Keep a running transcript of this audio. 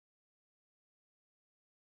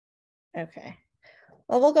Okay.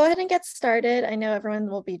 Well, we'll go ahead and get started. I know everyone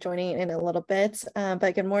will be joining in a little bit,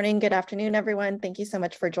 but good morning, good afternoon, everyone. Thank you so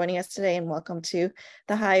much for joining us today and welcome to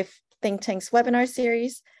the Hive Think Tank's webinar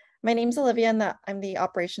series. My name's Olivia and I'm the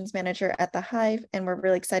operations manager at the Hive, and we're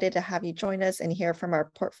really excited to have you join us and hear from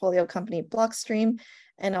our portfolio company Blockstream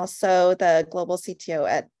and also the global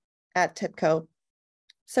CTO at TIBCO.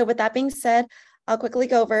 So with that being said, I'll quickly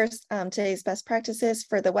go over today's best practices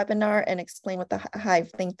for the webinar and explain what the Hive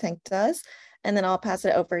Think Tank does. And then I'll pass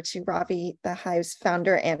it over to Ravi, the Hive's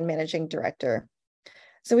founder and managing director.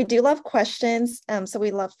 So we do love questions. So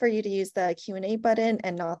we love for you to use the Q&A button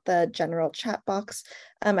and not the general chat box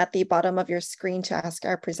at the bottom of your screen to ask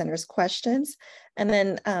our presenters questions. And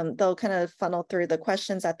then they'll kind of funnel through the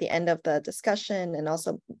questions at the end of the discussion and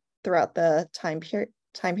also throughout the time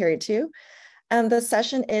period too. The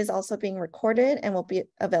session is also being recorded and will be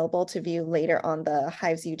available to view later on the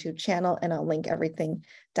Hive's YouTube channel, and I'll link everything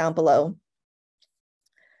down below.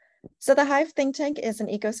 So the Hive Think Tank is an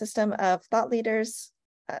ecosystem of thought leaders,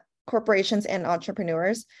 corporations, and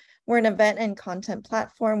entrepreneurs. We're an event and content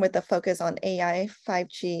platform with a focus on AI,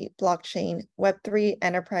 5G, blockchain, Web3,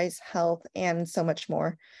 enterprise, health, and so much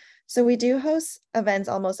more. So we do host events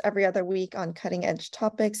almost every other week on cutting edge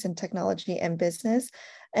topics in technology and business.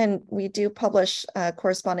 And we do publish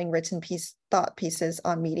corresponding written thought pieces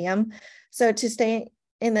on Medium. So to stay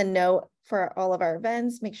in the know for all of our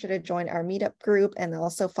events, make sure to join our meetup group and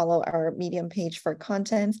also follow our Medium page for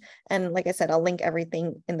content. And like I said, I'll link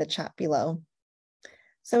everything in the chat below.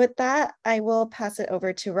 So with that, I will pass it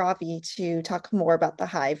over to Ravi to talk more about the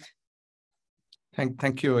Hive.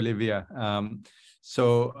 Thank you, Olivia.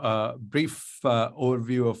 Brief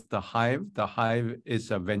overview of the Hive. The Hive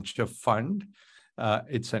is a venture fund.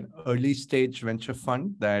 It's an early stage venture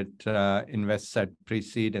fund that invests at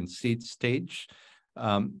pre-seed and seed stage.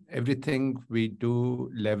 Everything we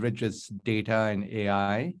do leverages data and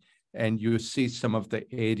AI, and you see some of the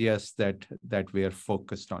areas that we are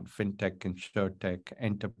focused on: fintech, insurtech,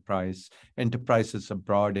 enterprise. Enterprise is a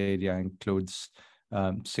broad area, includes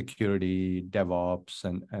security, DevOps,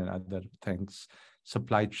 and other things,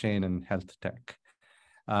 supply chain, and health tech.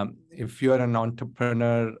 If you're an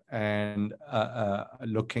entrepreneur and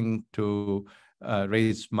looking to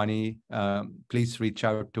raise money, please reach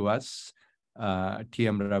out to us,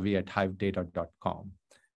 tmravi@hivedata.com.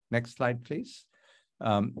 Next slide, please.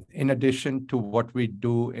 In addition to what we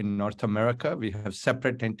do in North America, we have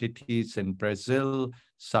separate entities in Brazil,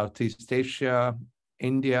 Southeast Asia,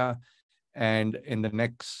 India, and in the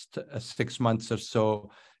next 6 months or so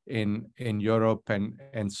in Europe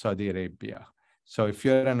and Saudi Arabia. So if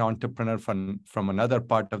you're an entrepreneur from another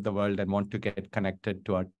part of the world and want to get connected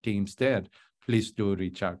to our teams there, please do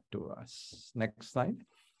reach out to us. Next slide.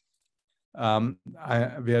 We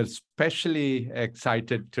are especially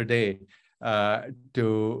excited today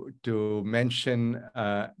to mention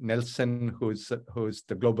Nelson, who's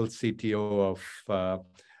the global CTO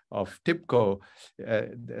of TIBCO.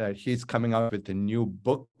 He's coming out with a new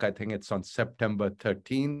book. I think it's on September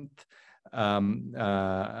 13th.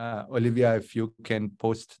 Olivia, if you can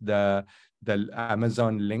post the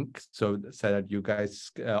Amazon link so that you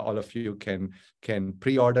guys, all of you can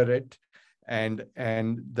pre-order it. And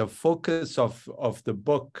the focus of the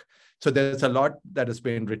book, so there's a lot that has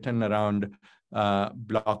been written around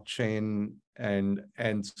blockchain,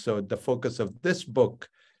 and so the focus of this book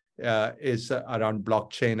is around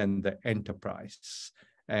blockchain and the enterprise.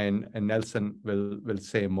 And Nelson will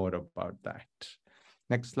say more about that.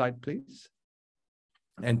 Next slide, please.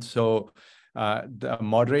 And so the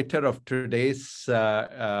moderator of today's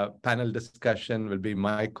panel discussion will be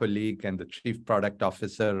my colleague and the Chief Product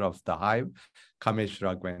Officer of the Hive, Kamesh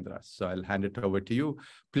Raghwendra. So I'll hand it over to you.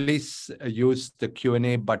 Please use the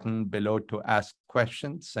Q&A button below to ask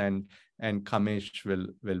questions, and Kamesh will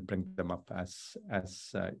bring them up as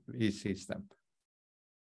he sees them.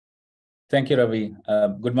 Thank you, Ravi.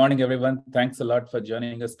 Good morning, everyone. Thanks a lot for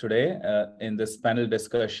joining us today in this panel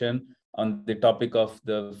discussion on the topic of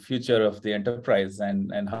the future of the enterprise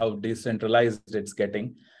and how decentralized it's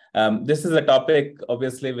getting. This is a topic,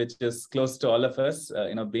 obviously, which is close to all of us,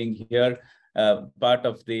 being here, part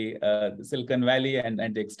of the Silicon Valley and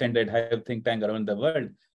the extended Hive think tank around the world.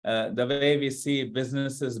 The way we see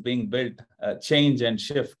businesses being built change and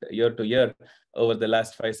shift year to year over the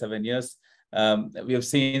last 5-7 years. We have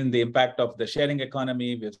seen the impact of the sharing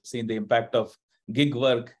economy. We've seen the impact of gig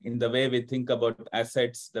work in the way we think about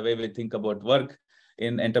assets, the way we think about work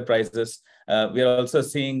in enterprises. We are also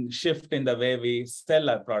seeing shift in the way we sell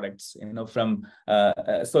our products, from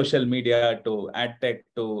social media to ad tech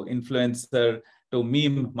to influencer to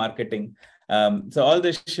meme marketing. So all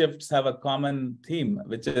these shifts have a common theme,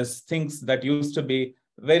 which is things that used to be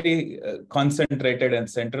very concentrated and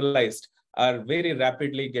centralized are very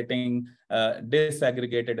rapidly getting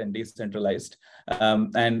disaggregated and decentralized.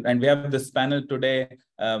 And we have this panel today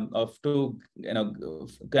of two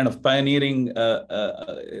kind of pioneering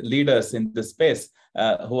leaders in this space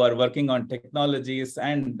who are working on technologies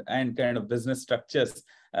and kind of business structures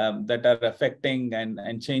that are affecting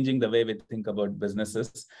and changing the way we think about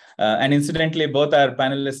businesses. And incidentally, both our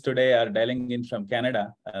panelists today are dialing in from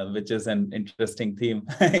Canada, which is an interesting theme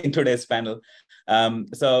in today's panel.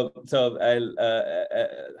 So I'll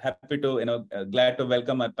happy to, glad to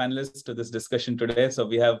welcome our panelists to this discussion today. So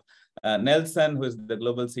we have Nelson, who is the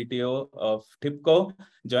global CTO of TIBCO,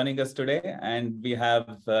 joining us today. And we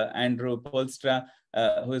have Andrew Polstra,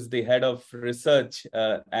 who is the head of research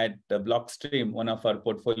at Blockstream, one of our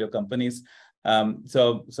portfolio companies.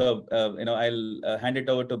 So I'll hand it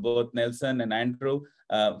over to both Nelson and Andrew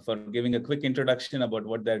for giving a quick introduction about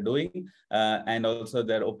what they're doing and also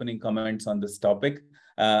their opening comments on this topic.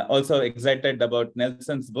 Also excited about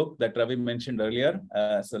Nelson's book that Ravi mentioned earlier.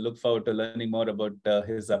 So look forward to learning more about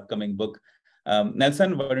his upcoming book.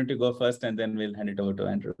 Nelson, why don't you go first, and then we'll hand it over to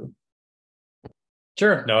Andrew.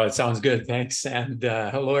 Sure. No, it sounds good. Thanks. And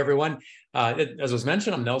hello, everyone. As was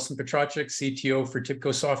mentioned, I'm Nelson Petracek, CTO for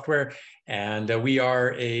TIBCO Software, and we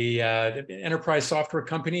are a enterprise software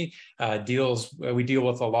company. We deal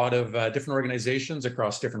with a lot of different organizations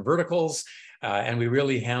across different verticals, and we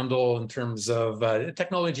really handle in terms of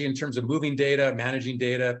technology, in terms of moving data, managing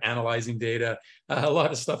data, analyzing data, a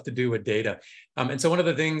lot of stuff to do with data. And so one of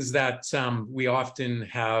the things that we often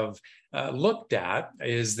have looked at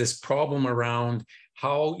is this problem around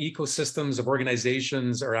how ecosystems of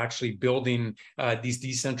organizations are actually building these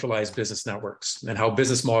decentralized business networks, and how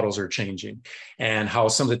business models are changing, and how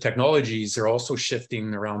some of the technologies are also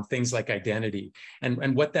shifting around things like identity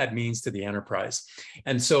and what that means to the enterprise.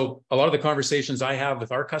 And so a lot of the conversations I have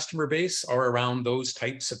with our customer base are around those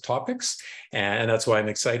types of topics. And that's why I'm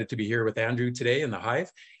excited to be here with Andrew today in the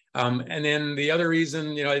Hive. And then the other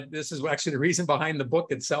reason, this is actually the reason behind the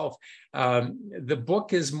book itself. The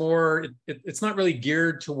book is more, it's not really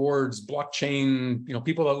geared towards blockchain,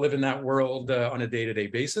 people that live in that world on a day-to-day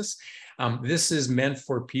basis. This is meant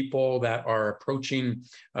for people that are approaching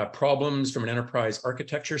problems from an enterprise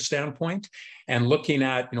architecture standpoint and looking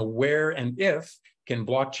at, where and if can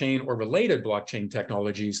blockchain or related blockchain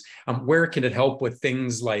technologies, where can it help with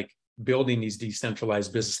things like building these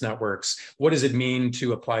decentralized business networks? What does it mean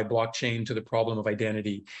to apply blockchain to the problem of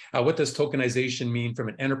identity? What does tokenization mean from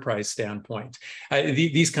an enterprise standpoint?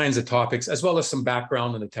 These kinds of topics, as well as some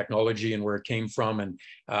background on the technology and where it came from, and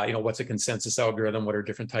what's a consensus algorithm, what are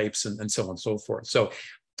different types, and so on and so forth. So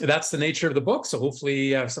that's the nature of the book. So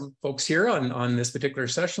hopefully some folks here on this particular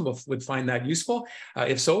session would find that useful.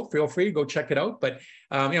 If so, feel free to go check it out. But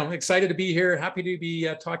I'm excited to be here, happy to be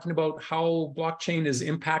talking about how blockchain is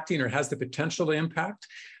impacting or has the potential to impact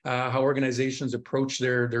how organizations approach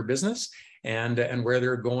their business and where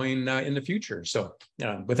they're going in the future. So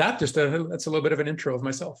with that, that's a little bit of an intro of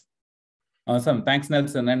myself. Awesome. Thanks,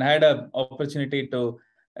 Nelson. And I had an opportunity to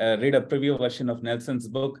read a preview version of Nelson's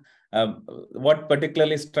book. What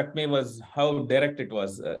particularly struck me was how direct it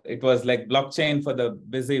was. It was like blockchain for the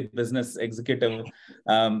busy business executive.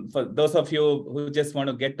 For those of you who just want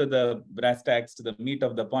to get to the brass tacks, to the meat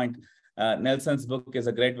of the point, Nelson's book is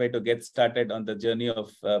a great way to get started on the journey of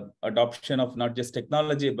adoption of not just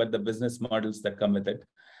technology, but the business models that come with it.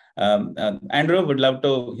 Andrew, would love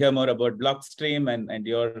to hear more about Blockstream and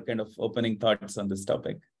your kind of opening thoughts on this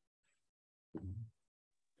topic.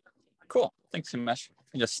 Cool. Thanks, Himesh.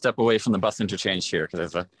 Just step away from the bus interchange here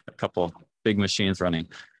because there's a couple big machines running.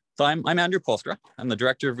 So I'm Andrew Polstra. I'm the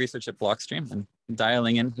Director of Research at Blockstream. I'm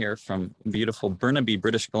dialing in here from beautiful Burnaby,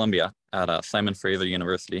 British Columbia at Simon Fraser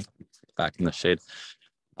University, back in the shade.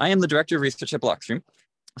 I am the Director of Research at Blockstream.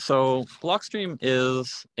 So Blockstream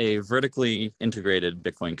is a vertically integrated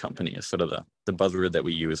Bitcoin company, is sort of the buzzword that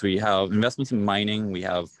we use. We have investments in mining. We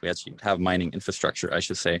actually have mining infrastructure, I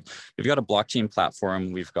should say. We've got a blockchain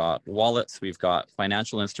platform. We've got wallets. We've got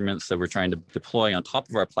financial instruments that we're trying to deploy on top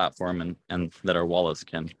of our platform and that our wallets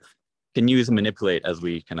can use and manipulate as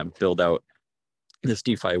we kind of build out this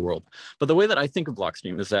DeFi world. But the way that I think of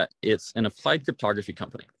Blockstream is that it's an applied cryptography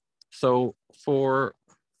company. So for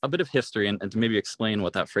a bit of history and to maybe explain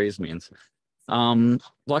what that phrase means.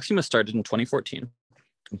 Blockstream was started in 2014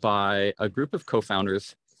 by a group of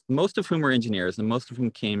co-founders, most of whom were engineers and most of whom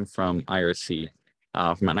came from IRC,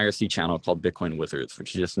 from an IRC channel called Bitcoin Wizards,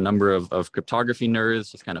 which is just a number of cryptography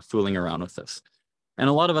nerds just kind of fooling around with this. And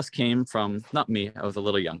a lot of us came from, not me, I was a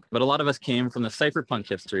little young, but a lot of us came from the cypherpunk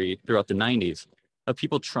history throughout the 90s of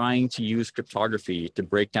people trying to use cryptography to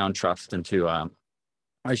break down trust and to,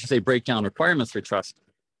 I should say, break down requirements for trust,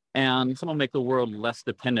 and somehow make the world less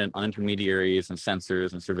dependent on intermediaries and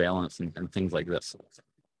sensors and surveillance and things like this.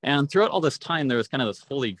 And throughout all this time, there was kind of this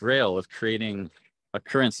holy grail of creating a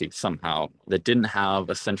currency somehow that didn't have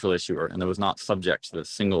a central issuer and that was not subject to the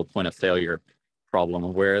single point of failure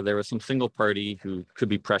problem, where there was some single party who could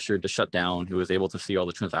be pressured to shut down, who was able to see all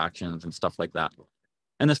the transactions and stuff like that.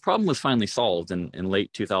 And this problem was finally solved in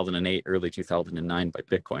late 2008, early 2009 by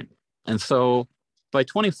Bitcoin. And so by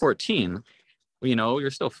 2014, you know,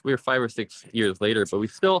 we were 5 or 6 years later, but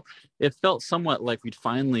it felt somewhat like we'd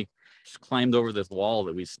finally climbed over this wall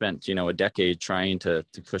that we spent, you know, a decade trying to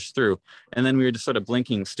push through. And then we were just sort of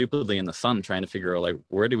blinking stupidly in the sun, trying to figure out, like,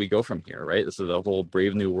 where do we go from here, right? This is a whole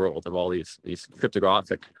brave new world of all these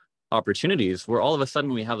cryptographic opportunities, where all of a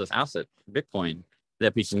sudden we have this asset, Bitcoin,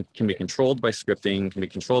 that can be controlled by scripting, can be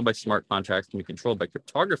controlled by smart contracts, can be controlled by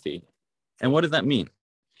cryptography. And what does that mean?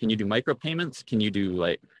 Can you do micropayments? Can you do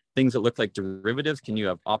like things that look like derivatives? Can you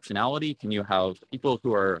have optionality? Can you have people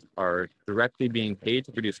who are directly being paid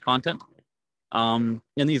to produce content? In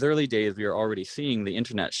these early days, we are already seeing the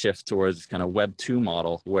internet shift towards kind of Web 2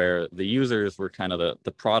 model, where the users were kind of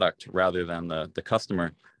the product rather than the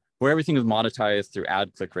customer, where everything was monetized through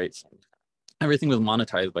ad click rates. Everything was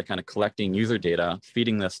monetized by kind of collecting user data,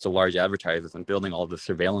 feeding this to large advertisers, and building all the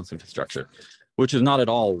surveillance infrastructure, which is not at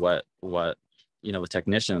all what you know, the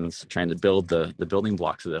technicians trying to build the building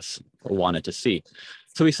blocks of this wanted to see.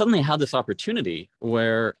 So we suddenly had this opportunity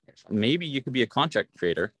where maybe you could be a contract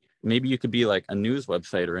creator, maybe you could be like a news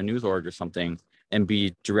website or a news org or something, and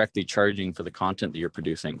be directly charging for the content that you're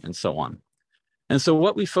producing, and so on. And so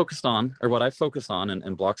what we focused on, or what I focused on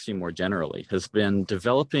in Blockstream more generally, has been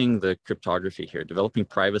developing the cryptography here, developing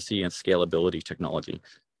privacy and scalability technology.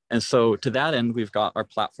 And so to that end, we've got our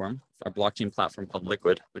platform, our blockchain platform called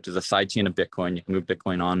Liquid, which is a sidechain of Bitcoin. You can move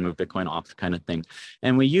Bitcoin on, move Bitcoin off kind of thing.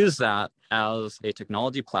 And we use that as a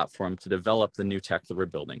technology platform to develop the new tech that we're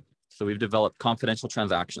building. So we've developed confidential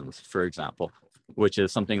transactions, for example, which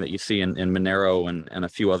is something that you see in Monero and a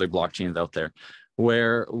few other blockchains out there,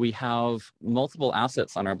 where we have multiple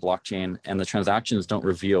assets on our blockchain and the transactions don't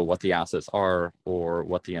reveal what the assets are or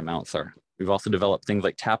what the amounts are. We've also developed things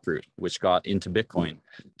like Taproot, which got into Bitcoin.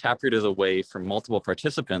 Taproot is a way for multiple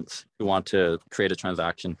participants who want to create a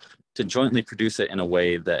transaction to jointly produce it in a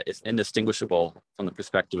way that is indistinguishable from the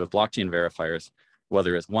perspective of blockchain verifiers,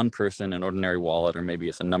 whether it's one person, an ordinary wallet, or maybe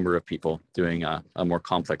it's a number of people doing a more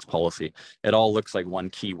complex policy. It all looks like one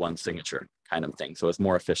key, one signature kind of thing. So it's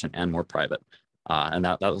more efficient and more private. And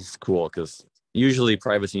that was cool, because usually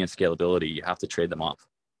privacy and scalability, you have to trade them off.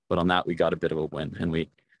 But on that, we got a bit of a win. And we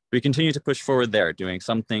continue to push forward there, doing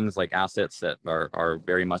some things like assets that are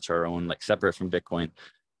very much our own, like separate from Bitcoin,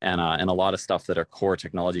 and a lot of stuff that are core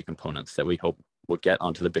technology components that we hope will get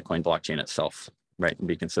onto the Bitcoin blockchain itself, right, and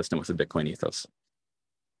be consistent with the Bitcoin ethos.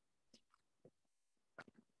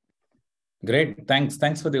 Great,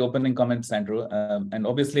 thanks for the opening comments, Andrew. And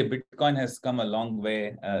obviously, Bitcoin has come a long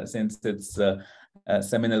way since its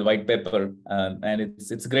seminal white paper, and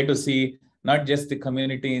it's great to see not just the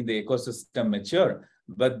community, the ecosystem mature,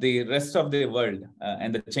 but the rest of the world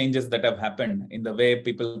and the changes that have happened in the way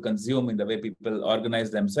people consume, in the way people organize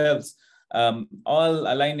themselves,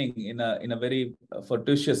 all aligning in a very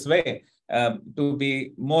fortuitous way to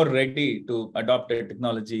be more ready to adopt a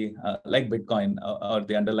technology like Bitcoin or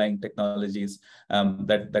the underlying technologies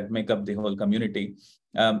that make up the whole community.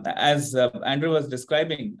 As Andrew was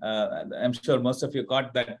describing, I'm sure most of you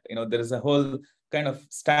caught that, you know, there is a whole kind of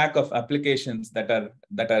stack of applications that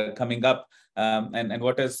are coming up, and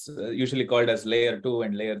what is usually called as layer 2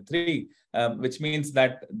 and layer 3, which means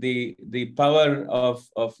that the power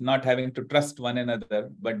of not having to trust one another,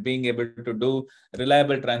 but being able to do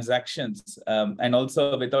reliable transactions, and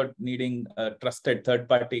also without needing a trusted third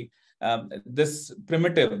party. This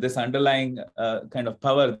primitive, this underlying kind of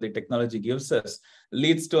power the technology gives us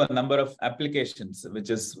leads to a number of applications, which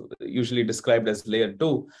is usually described as layer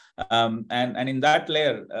 2. And in that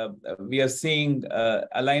layer, we are seeing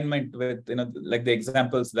alignment with, you know, like the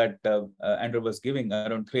examples that Andrew was giving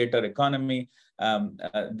around creator economy,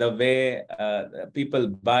 the way people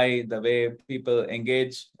buy, the way people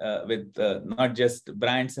engage with not just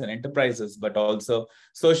brands and enterprises, but also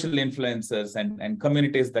social influencers and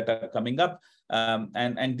communities that are coming up.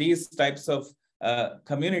 And these types of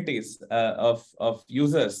communities of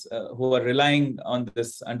users who are relying on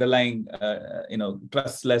this underlying,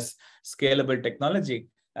 trustless, scalable technology.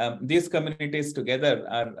 These communities together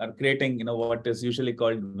are creating, what is usually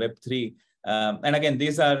called Web3, And again,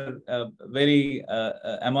 these are very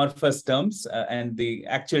amorphous terms, and the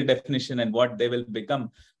actual definition and what they will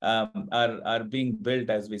become are being built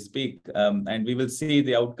as we speak. And we will see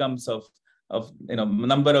the outcomes of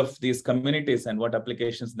number of these communities and what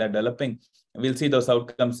applications they're developing. We'll see those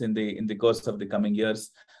outcomes in the course of the coming years.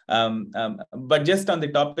 But just on the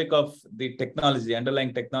topic of the technology,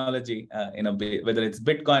 underlying technology, whether it's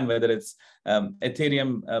Bitcoin, whether it's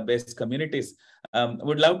Ethereum-based communities,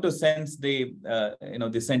 would love to sense the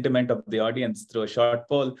sentiment of the audience through a short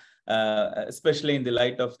poll, especially in the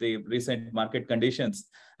light of the recent market conditions.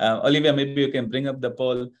 Olivia, maybe you can bring up the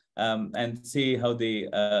poll and see how the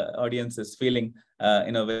audience is feeling.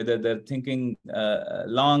 Whether they're thinking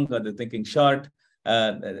long or they're thinking short.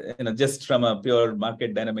 Just from a pure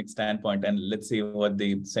market dynamic standpoint, and let's see what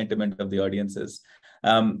the sentiment of the audience is.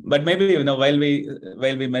 But maybe while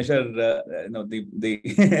we measure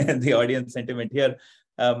the audience sentiment here,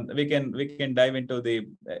 we can dive into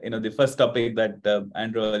the first topic that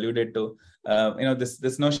Andrew alluded to.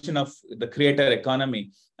 This notion of the creator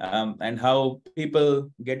economy, and how people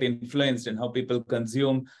get influenced and how people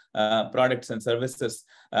consume products and services.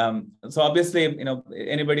 So obviously,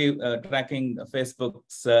 anybody tracking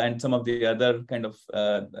Facebook's and some of the other kind of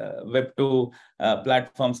Web2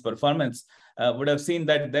 platforms performance would have seen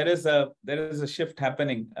that there is a shift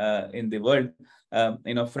happening in the world,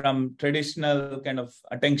 from traditional kind of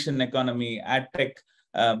attention economy, ad tech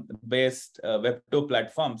based Web2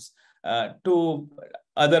 platforms to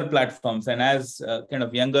other platforms. And as kind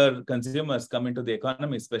of younger consumers come into the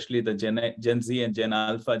economy, especially the Gen Z and Gen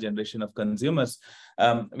Alpha generation of consumers,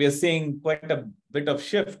 we are seeing quite a bit of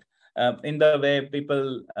shift in the way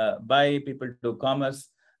people buy, people do commerce.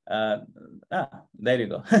 There you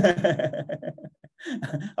go.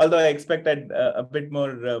 Although I expected a bit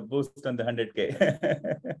more boost on the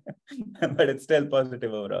 100K, but it's still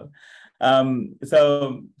positive overall.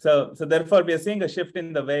 So therefore, we are seeing a shift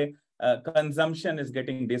in the way consumption is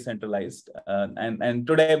getting decentralized. And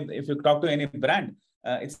today, if you talk to any brand,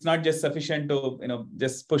 it's not just sufficient to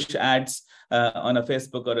just push ads on a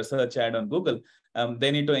Facebook or a search ad on Google.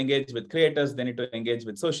 They need to engage with creators. They need to engage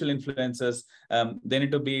with social influencers. They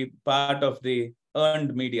need to be part of the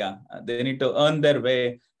earned media. They need to earn their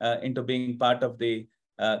way into being part of the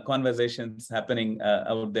conversations happening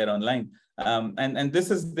out there online. And this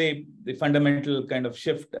is the fundamental kind of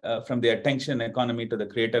shift from the attention economy to the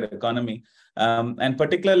creator economy. And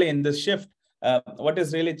particularly in this shift, what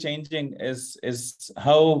is really changing is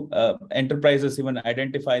how enterprises even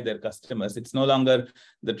identify their customers. It's no longer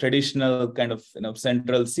the traditional kind of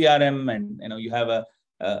central CRM, and you have a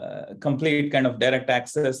complete kind of direct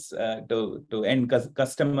access to end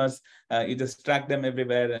customers. You just track them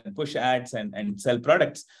everywhere and push ads and sell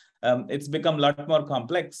products. It's become a lot more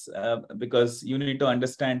complex because you need to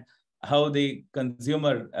understand how the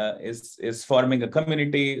consumer is forming a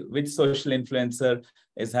community, which social influencer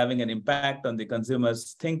is having an impact on the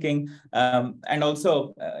consumer's thinking. And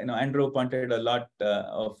also, Andrew pointed a lot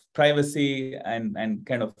of privacy and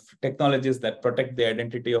kind of technologies that protect the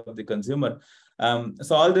identity of the consumer.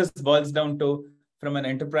 So all this boils down to, from an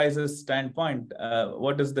enterprise's standpoint,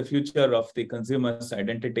 what is the future of the consumer's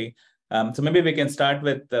identity? So maybe we can start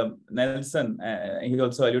with Nelson. He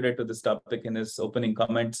also alluded to this topic in his opening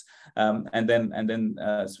comments, and then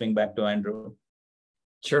swing back to Andrew.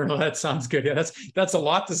 Sure, no, that sounds good. Yeah, that's a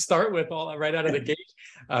lot to start with right out of the gate.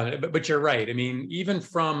 But you're right. I mean, even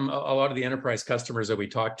from a lot of the enterprise customers that we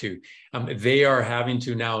talk to, they are having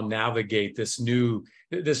to now navigate this new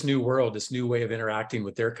world, this new way of interacting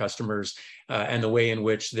with their customers, and the way in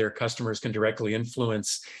which their customers can directly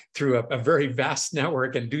influence through a very vast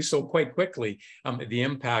network, and do so quite quickly, the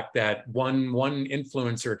impact that one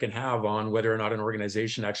influencer can have on whether or not an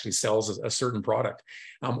organization actually sells a certain product,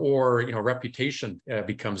 or reputation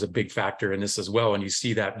becomes a big factor in this as well. And you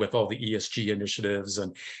see that with all the ESG initiatives,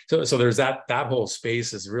 and so there's that whole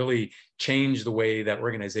space has really changed the way that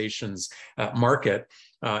organizations market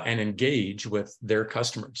and engage with their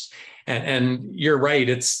customers. And you're right,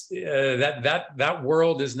 it's that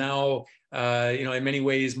world is now in many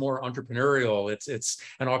ways more entrepreneurial. It's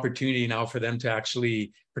an opportunity now for them to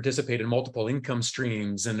actually participate in multiple income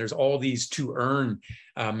streams, and there's all these to earn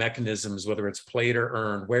mechanisms, whether it's play to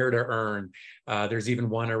earn, where to earn. There's even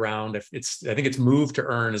one around, I think it's move to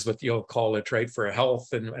earn is what you'll call it, right, for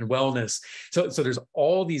health and wellness. So there's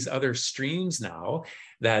all these other streams now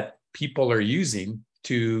that people are using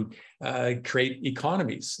to create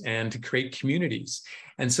economies and to create communities.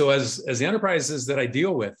 And so as the enterprises that I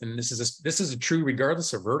deal with, and this is a true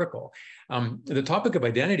regardless of vertical, the topic of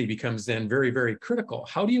identity becomes then very, very critical.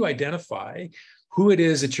 How do you identify who it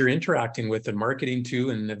is that you're interacting with and marketing to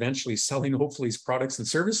and eventually selling, hopefully, products and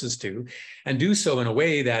services to, and do so in a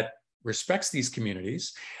way that respects these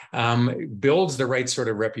communities, builds the right sort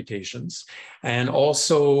of reputations, and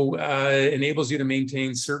also enables you to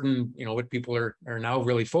maintain certain, what people are now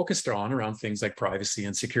really focused on around things like privacy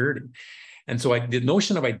and security. And so the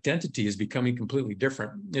notion of identity is becoming completely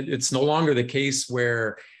different. It's no longer the case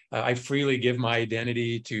where I freely give my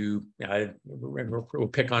identity to, we'll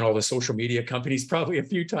pick on all the social media companies probably a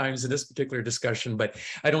few times in this particular discussion, but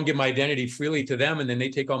I don't give my identity freely to them and then they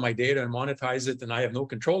take all my data and monetize it and I have no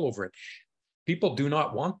control over it. People do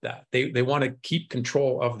not want that. They want to keep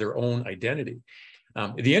control of their own identity.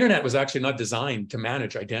 The internet was actually not designed to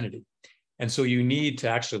manage identity. And so you need to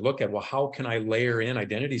actually look at, well, how can I layer in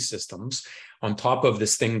identity systems on top of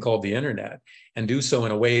this thing called the internet and do so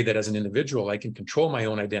in a way that as an individual, I can control my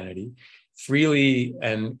own identity freely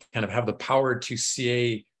and kind of have the power to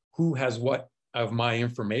say who has what of my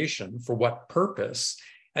information for what purpose,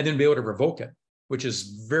 and then be able to revoke it, which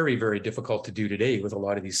is very, very difficult to do today with a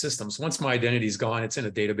lot of these systems. Once my identity is gone, it's in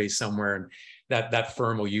a database somewhere, and that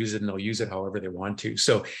firm will use it and they'll use it however they want to.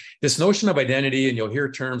 So this notion of identity, and you'll hear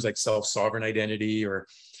terms like self-sovereign identity or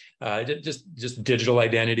just digital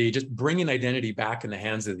identity, just bringing identity back in the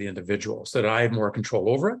hands of the individual so that I have more control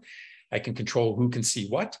over it. I can control who can see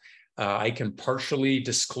what. I can partially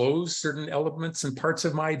disclose certain elements and parts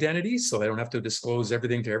of my identity so I don't have to disclose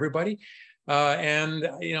everything to everybody. And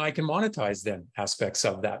I can monetize then aspects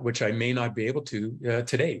of that, which I may not be able to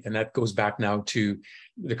today. And that goes back now to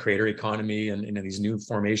the creator economy and these new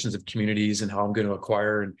formations of communities and how I'm going to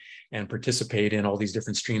acquire and participate in all these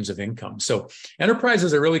different streams of income. So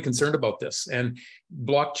enterprises are really concerned about this. And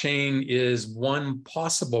blockchain is one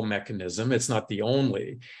possible mechanism. It's not the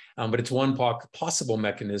only, but it's one possible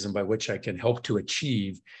mechanism by which I can help to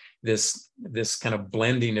achieve this kind of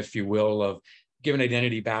blending, if you will, of giving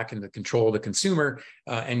identity back into control of the consumer,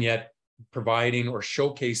 and yet providing or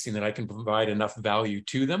showcasing that I can provide enough value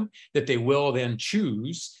to them that they will then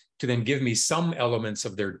choose to then give me some elements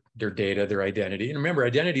of their data, their identity. And remember,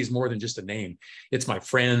 identity is more than just a name. It's my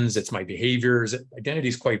friends, it's my behaviors. Identity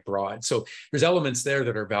is quite broad. So there's elements there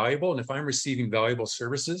that are valuable. And if I'm receiving valuable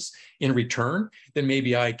services in return, then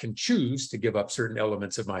maybe I can choose to give up certain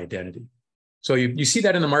elements of my identity. So you see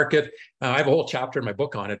that in the market. I have a whole chapter in my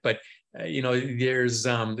book on it, but there's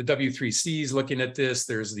the W3Cs looking at this.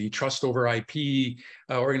 There's the Trust Over IP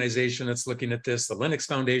organization that's looking at this. The Linux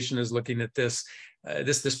Foundation is looking at this.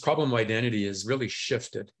 This problem of identity is really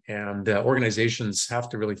shifted, and organizations have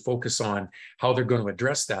to really focus on how they're going to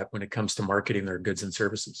address that when it comes to marketing their goods and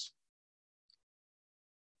services.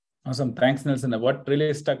 Awesome. Thanks, Nelson. What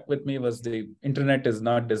really stuck with me was the internet is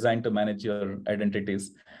not designed to manage your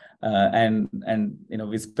identities. And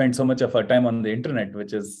we spend so much of our time on the internet,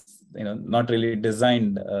 which is not really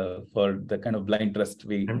designed for the kind of blind trust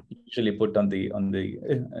we usually put on the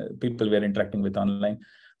people we are interacting with online.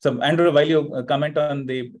 So Andrew, while you comment on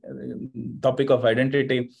the topic of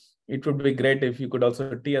identity, it would be great if you could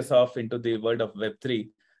also tee us off into the world of Web3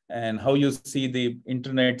 and how you see the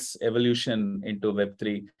internet's evolution into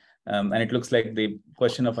Web3. And it looks like the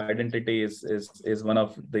question of identity is one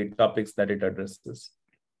of the topics that it addresses.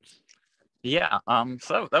 Yeah,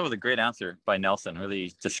 so that was a great answer by Nelson,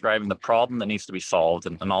 really describing the problem that needs to be solved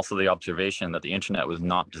and also the observation that the internet was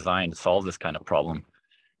not designed to solve this kind of problem.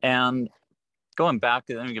 And going back,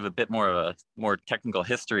 let me give a bit more of a more technical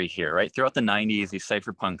history here, right? Throughout the 90s, these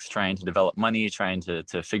cypherpunks trying to develop money, trying to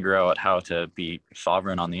figure out how to be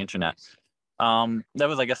sovereign on the internet. That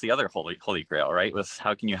was, I guess, the other holy grail, right? Was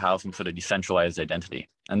how can you have some sort of decentralized identity?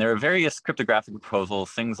 And there are various cryptographic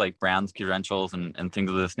proposals, things like brands credentials and things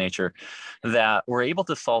of this nature that were able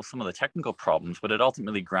to solve some of the technical problems, but it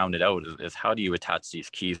ultimately grounded out is how do you attach these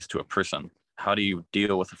keys to a person? How do you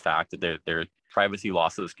deal with the fact that their privacy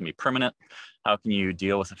losses can be permanent? How can you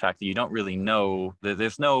deal with the fact that you don't really know, that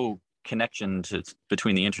there's no connection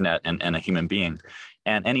between the internet and a human being?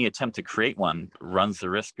 And any attempt to create one runs the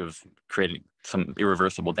risk of creating some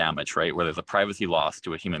irreversible damage, right? Where there's a privacy loss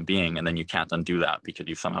to a human being, and then you can't undo that because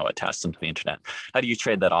you somehow attached them to the internet. How do you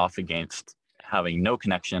trade that off against having no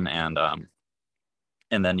connection and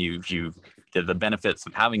then the benefits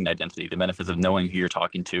of having an identity, the benefits of knowing who you're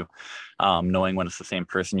talking to, knowing when it's the same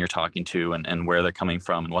person you're talking to and where they're coming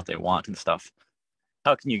from and what they want and stuff.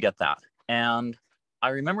 How can you get that? And I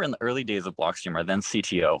remember in the early days of Blockstream, our then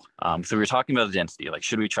CTO, so we were talking about identity, like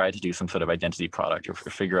should we try to do some sort of identity product or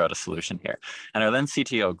figure out a solution here? And our then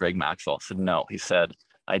CTO, Greg Maxwell, said no. He said,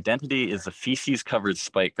 identity is a feces-covered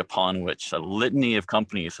spike upon which a litany of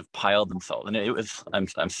companies have piled themselves. And it was, I'm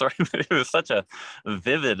sorry, but it was such a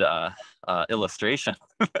vivid illustration.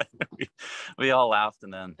 we all laughed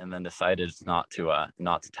and then decided not to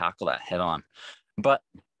tackle that head on. But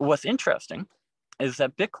what's interesting is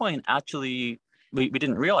that Bitcoin actually, we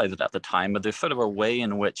didn't realize it at the time, but there's sort of a way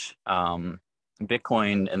in which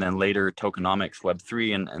Bitcoin and then later tokenomics,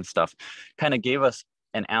 Web3 and stuff kind of gave us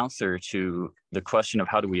an answer to the question of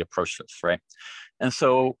how do we approach this, right? And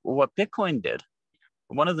so what Bitcoin did,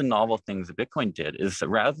 one of the novel things that Bitcoin did is that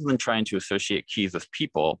rather than trying to associate keys with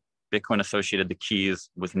people, Bitcoin associated the keys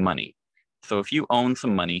with money. So if you own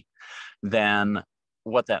some money, then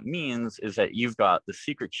what that means is that you've got the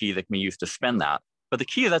secret key that can be used to spend that. But the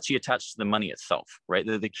key is actually attached to the money itself, right?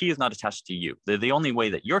 The key is not attached to you. The only way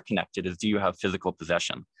that you're connected is, do you have physical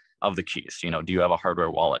possession of the keys? You know, do you have a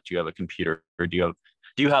hardware wallet? Do you have a computer? Or do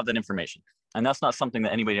you have that information? And that's not something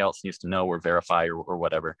that anybody else needs to know or verify or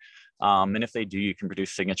whatever. And if they do, you can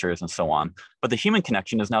produce signatures and so on. But the human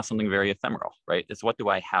connection is now something very ephemeral, right? It's what do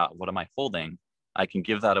I have? What am I holding? I can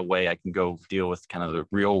give that away. I can go deal with kind of the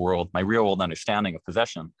real world, my real world understanding of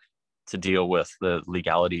possession, to deal with the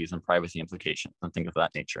legalities and privacy implications and things of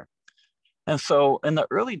that nature. And so in the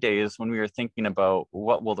early days, when we were thinking about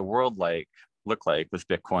what will the world look like with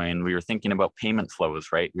Bitcoin, we were thinking about payment flows,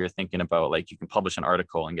 right? We were thinking about like, you can publish an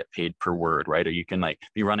article and get paid per word, right? Or you can like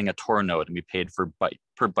be running a Tor node and be paid per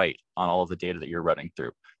byte on all of the data that you're running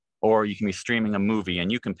through. Or you can be streaming a movie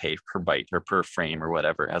and you can pay per byte or per frame or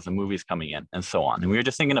whatever as the movie's coming in and so on. And we were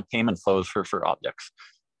just thinking of payment flows for objects.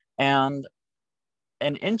 And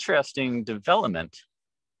an interesting development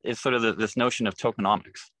is sort of this notion of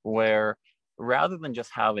tokenomics, where rather than just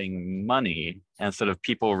having money and sort of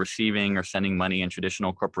people receiving or sending money in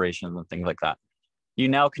traditional corporations and things like that, you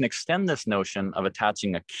now can extend this notion of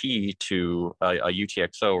attaching a key to a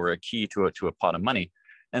UTXO or a key to a pot of money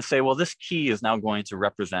and say, well, this key is now going to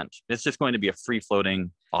represent, it's just going to be a free floating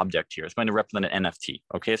object here. It's going to represent an NFT.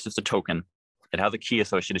 Okay, it's just a token. It has a key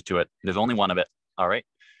associated to it. There's only one of it. All right.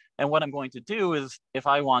 And what I'm going to do is, if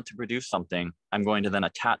I want to produce something, I'm going to then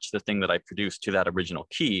attach the thing that I produced to that original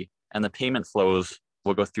key, and the payment flows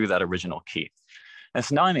will go through that original key. And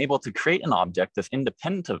so now I'm able to create an object that's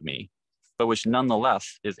independent of me, but which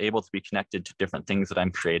nonetheless is able to be connected to different things that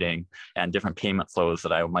I'm creating and different payment flows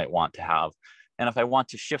that I might want to have. And if I want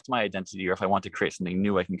to shift my identity, or if I want to create something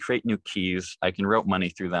new, I can create new keys, I can route money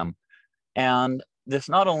through them. And this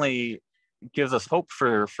not only gives us hope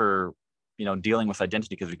for dealing with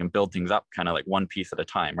identity, because we can build things up kind of like one piece at a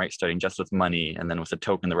time, right? Starting just with money, and then with a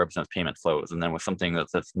token that represents payment flows, and then with something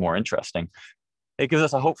that's more interesting. It gives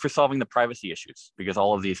us a hope for solving the privacy issues, because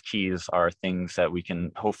all of these keys are things that we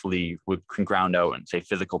can hopefully can ground out and say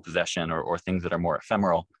physical possession or things that are more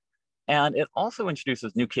ephemeral. And it also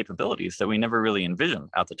introduces new capabilities that we never really envisioned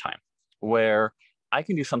at the time, where I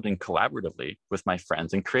can do something collaboratively with my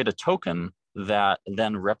friends and create a token that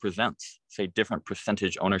then represents, say, different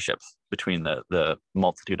percentage ownerships between the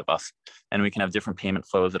multitude of us. And we can have different payment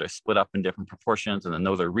flows that are split up in different proportions, and then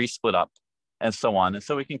those are re-split up and so on. And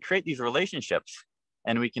so we can create these relationships,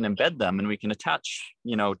 and we can embed them, and we can attach,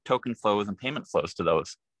 token flows and payment flows to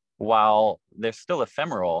those while they're still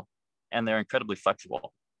ephemeral and they're incredibly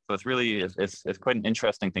flexible. So it's really, it's quite an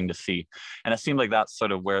interesting thing to see. And it seems like that's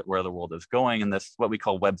sort of where the world is going. And this, what we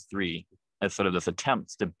call Web3, is sort of this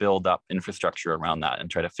attempt to build up infrastructure around that and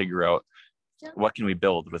try to figure out what can we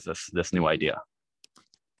build with this new idea.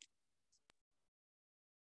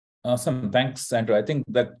 Awesome. Thanks, Andrew. I think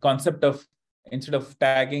that concept of, instead of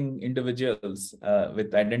tagging individuals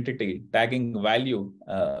with identity, tagging value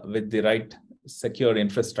with the right secure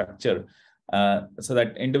infrastructure, so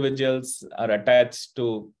that individuals are attached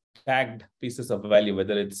to tagged pieces of value,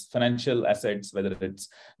 whether it's financial assets, whether it's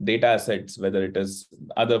data assets, whether it is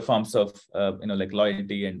other forms of like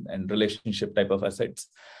loyalty and relationship type of assets.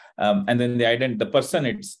 And then the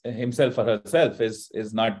person himself or herself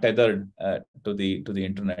is not tethered to the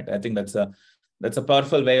internet. I think that's a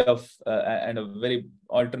powerful way of and a very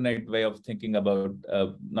alternate way of thinking about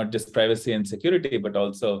not just privacy and security, but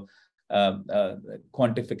also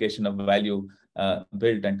quantification of value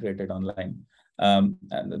built and created online.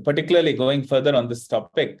 And particularly going further on this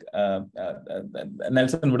topic,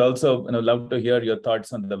 Nelson would also love to hear your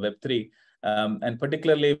thoughts on the Web3, and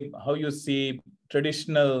particularly how you see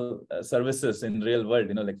traditional services in real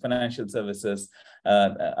world, like financial services,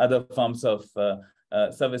 other forms of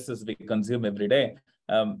services we consume every day.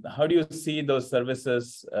 How do you see those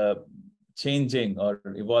services changing or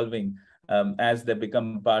evolving as they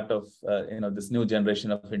become part of this new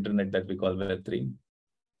generation of internet that we call Web3?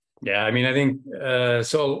 Yeah, I mean, I think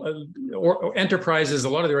enterprises, a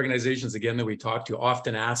lot of the organizations, again, that we talk to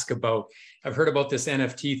often ask about, I've heard about this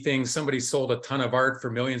NFT thing, somebody sold a ton of art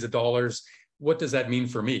for millions of dollars. What does that mean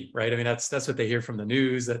for me, right? I mean, that's what they hear from the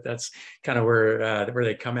news, that's kind of where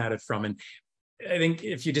they come at it from. And I think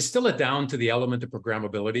if you distill it down to the element of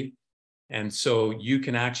programmability, and so you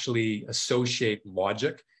can actually associate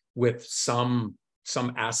logic with some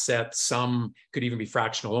asset, some could even be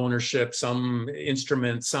fractional ownership, some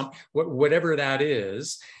instrument, whatever that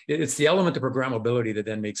is, it's the element of programmability that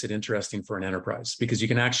then makes it interesting for an enterprise, because you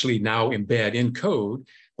can actually now embed in code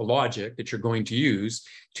the logic that you're going to use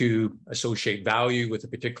to associate value with a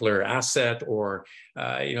particular asset, or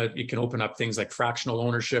you can open up things like fractional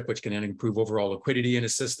ownership, which can then improve overall liquidity in a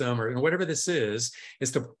system, or whatever this is.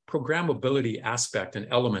 It's the programmability aspect and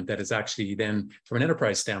element that is actually then, from an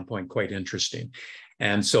enterprise standpoint, quite interesting.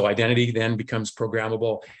 And so identity then becomes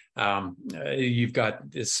programmable. You've got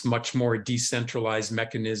this much more decentralized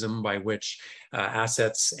mechanism by which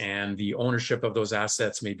assets and the ownership of those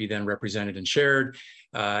assets may be then represented and shared.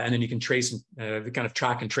 And then you can trace, kind of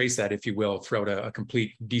track and trace that, if you will, throughout a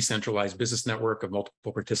complete decentralized business network of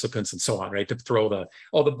multiple participants and so on, right? To throw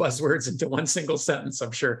all the buzzwords into one single sentence,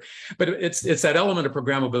 I'm sure. But it's that element of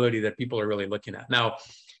programmability that people are really looking at. Now,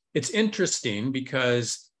 it's interesting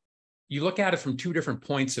because you look at it from two different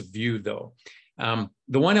points of view, though.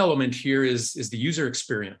 The one element here is the user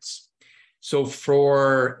experience. So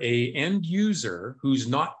for an end user who's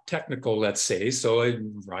not technical, let's say, so a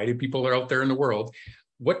variety of people are out there in the world,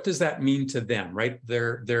 what does that mean to them, right?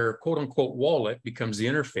 Their quote unquote wallet becomes the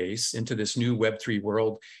interface into this new Web3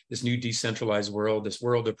 world, this new decentralized world, this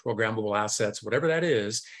world of programmable assets, whatever that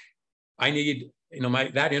is. I need,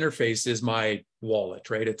 that interface is my wallet,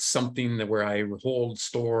 right? It's something where I hold,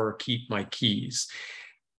 store, keep my keys.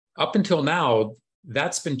 Up until now,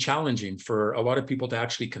 that's been challenging for a lot of people to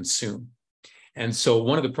actually consume. And so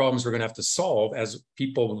one of the problems we're going to have to solve as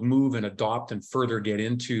people move and adopt and further get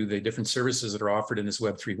into the different services that are offered in this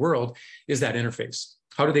Web3 world is that interface.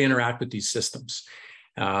 How do they interact with these systems?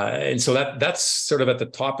 And so that's sort of at the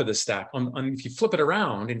top of the stack. If you flip it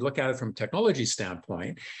around and look at it from a technology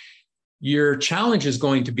standpoint, your challenge is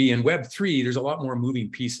going to be in Web3, there's a lot more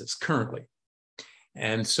moving pieces currently.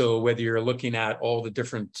 And so whether you're looking at all the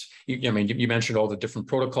different, you mentioned all the different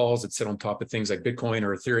protocols that sit on top of things like Bitcoin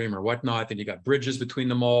or Ethereum or whatnot, then you got bridges between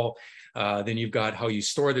them all. Then you've got how you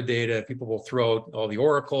store the data. People will throw out all the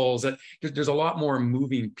oracles. There's a lot more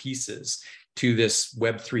moving pieces to this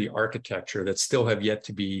Web3 architecture that still have yet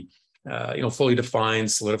to be fully defined,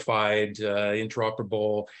 solidified,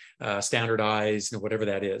 interoperable, standardized, whatever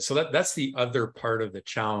that is. So that's the other part of the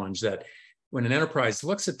challenge, that when an enterprise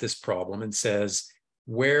looks at this problem and says,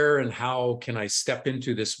 where and how can I step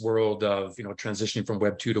into this world of, transitioning from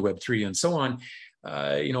Web 2 to Web 3 and so on,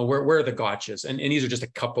 where are the gotchas? And these are just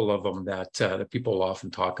a couple of them that people often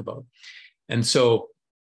talk about. And so,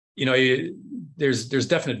 there's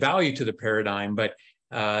definite value to the paradigm, but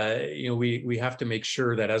we have to make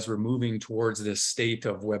sure that as we're moving towards this state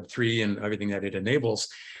of Web 3 and everything that it enables,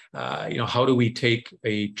 how do we take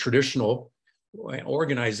a traditional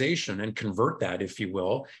organization and convert that, if you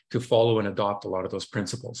will, to follow and adopt a lot of those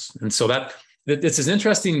principles? And so it's an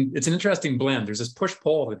interesting blend. There's this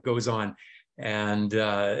push-pull that goes on, and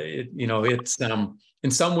it's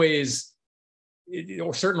in some ways,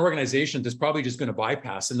 certain organizations is probably just going to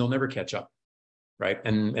bypass and they'll never catch up. Right.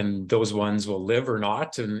 And those ones will live or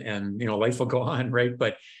not, and life will go on, right?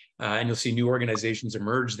 But and you'll see new organizations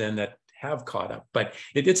emerge then that have caught up. But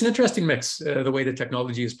it's an interesting mix, the way the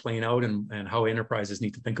technology is playing out and how enterprises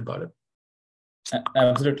need to think about it.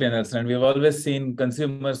 Absolutely, Nelson. And we've always seen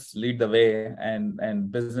consumers lead the way,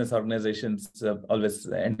 and business organizations always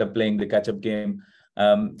end up playing the catch-up game.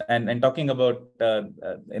 And talking about the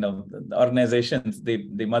organizations,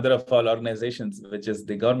 the mother of all organizations, which is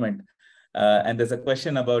the government. And there's a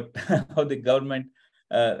question about how the government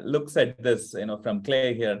looks at this, from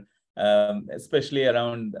Clay here, especially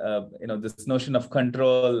around, this notion of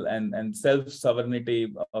control and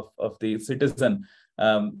self-sovereignty of the citizen,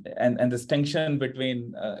 and this tension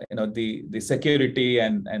between, the security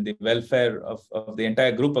and the welfare of the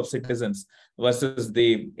entire group of citizens versus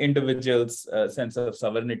the individual's sense of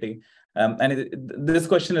sovereignty. And this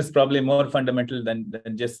question is probably more fundamental than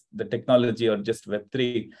just the technology or just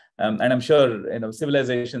Web3. And I'm sure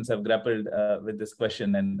civilizations have grappled with this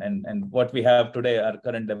question. And what we have today, our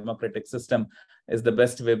current democratic system, is the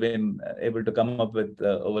best we've been able to come up with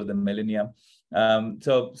over the millennia.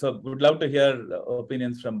 So would love to hear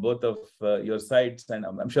opinions from both of your sides. And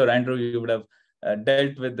I'm sure, Andrew, you would have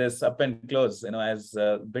dealt with this up and close, as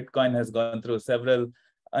Bitcoin has gone through several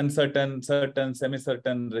uncertain, certain,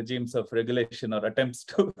 semi-certain regimes of regulation or attempts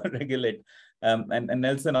to regulate. And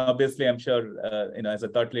Nelson, obviously, I'm sure, as a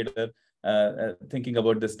thought leader, thinking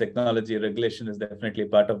about this technology, regulation is definitely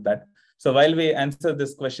part of that. So while we answer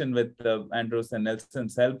this question with Andrew's and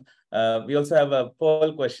Nelson's help, we also have a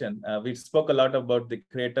poll question. We spoke a lot about the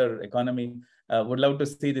creator economy. Would love to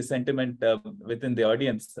see the sentiment within the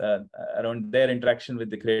audience around their interaction with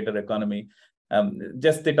the creator economy.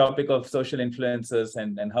 Just the topic of social influences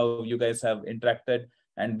and how you guys have interacted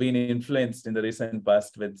and been influenced in the recent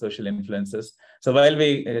past with social influences. So while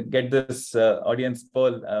we get this audience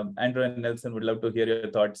poll, Andrew and Nelson would love to hear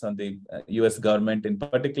your thoughts on the US government in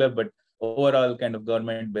particular, but overall kind of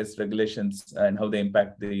government-based regulations and how they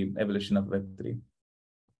impact the evolution of Web3.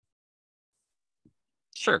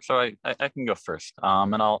 Sure. So I can go first,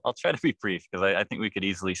 and I'll try to be brief because I think we could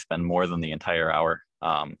easily spend more than the entire hour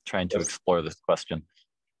trying to explore this question.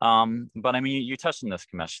 But I mean, you touched on this,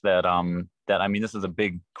 Kamesh, that I mean, this is a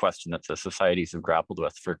big question that the societies have grappled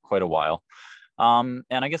with for quite a while. And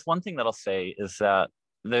I guess one thing that I'll say is that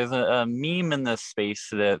there's a meme in this space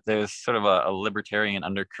that there's sort of a libertarian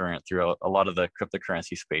undercurrent through a lot of the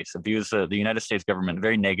cryptocurrency space. It views the United States government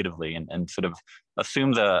very negatively and sort of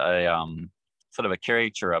assumes sort of a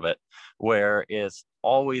caricature of it, where it's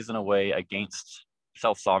always in a way against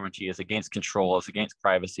self-sovereignty, is against control, is against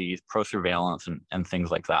privacy, is pro-surveillance and things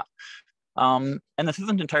like that. And this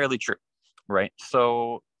isn't entirely true, right?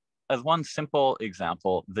 So as one simple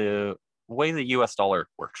example, the way the US dollar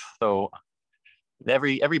works. So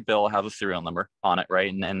every bill has a serial number on it,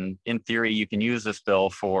 right? And in theory, you can use this bill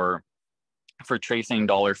for tracing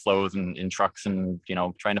dollar flows in trucks and,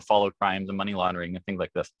 trying to follow crimes and money laundering and things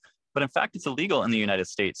like this. But in fact, it's illegal in the United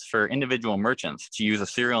States for individual merchants to use a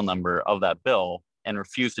serial number of that bill and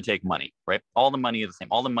refuse to take money, right? All the money is the same.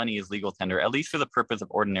 All the money is legal tender, at least for the purpose of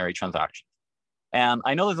ordinary transactions. And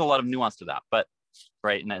I know there's a lot of nuance to that, but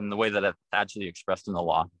right, and the way that it's actually expressed in the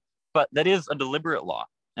law, but that is a deliberate law.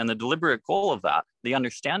 And the deliberate goal of that, the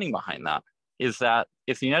understanding behind that, is that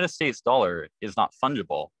if the United States dollar is not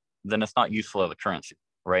fungible, then it's not useful as a currency,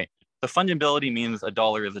 right? The fungibility means a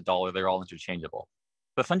dollar is a dollar, they're all interchangeable.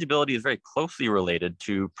 But fungibility is very closely related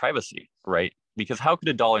to privacy, right? Because how could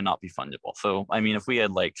a dollar not be fungible? So, I mean, if we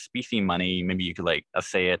had like specie money, maybe you could like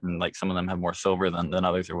assay it and like some of them have more silver than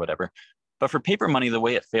others or whatever. But for paper money, the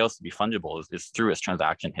way it fails to be fungible is through its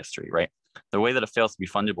transaction history, right? The way that it fails to be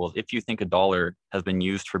fungible is if you think a dollar has been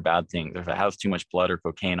used for bad things, if it has too much blood or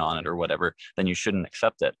cocaine on it or whatever, then you shouldn't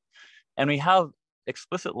accept it. And we have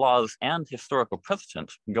explicit laws and historical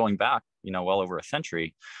precedent going back, well over a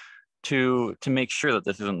century to make sure that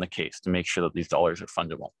this isn't the case, to make sure that these dollars are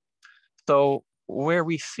fungible. So where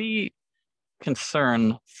we see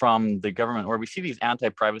concern from the government, where we see these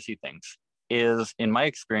anti-privacy things, is, in my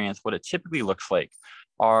experience, what it typically looks like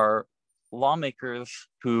are lawmakers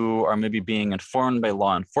who are maybe being informed by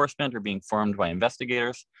law enforcement or being informed by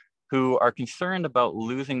investigators who are concerned about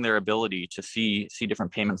losing their ability to see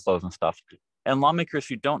different payment flows and stuff. And lawmakers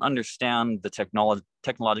who don't understand the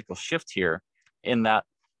technological shift here, in that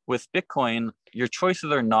with Bitcoin, your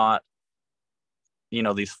choices are not,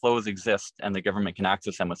 these flows exist and the government can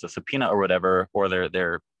access them with a subpoena or whatever, or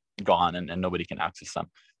they're gone and nobody can access them.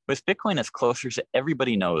 With Bitcoin, it's closer to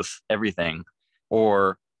everybody knows everything,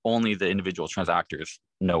 or only the individual transactors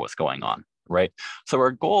know what's going on, right? So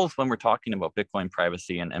our goals when we're talking about Bitcoin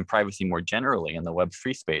privacy and privacy more generally in the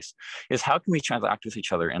Web3 space is how can we transact with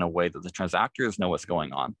each other in a way that the transactors know what's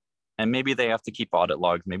going on? And maybe they have to keep audit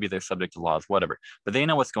logs, maybe they're subject to laws, whatever, but they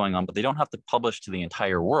know what's going on, but they don't have to publish to the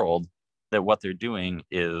entire world that what they're doing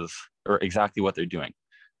is, or exactly what they're doing.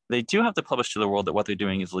 They do have to publish to the world that what they're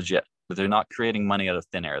doing is legit, that they're not creating money out of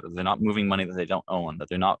thin air, that they're not moving money that they don't own, that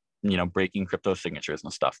they're not, breaking crypto signatures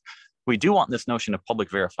and stuff. We do want this notion of public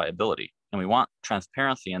verifiability, and we want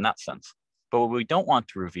transparency in that sense. But what we don't want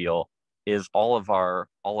to reveal is all of our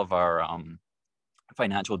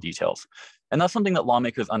financial details. And that's something that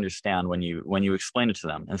lawmakers understand when you explain it to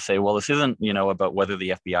them and say, well, this isn't, about whether the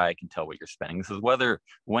FBI can tell what you're spending. This is whether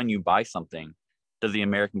when you buy something, does the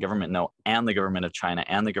American government know, and the government of China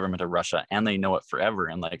and the government of Russia, and they know it forever,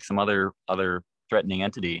 and like some other threatening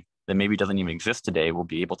entity that maybe doesn't even exist today will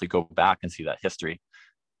be able to go back and see that history.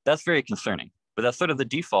 That's very concerning, but that's sort of the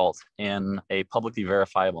default in a publicly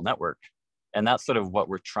verifiable network. And that's sort of what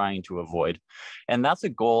we're trying to avoid. And that's a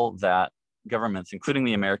goal that governments, including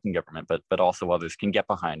the American government, but also others, can get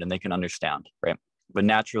behind and they can understand, right? But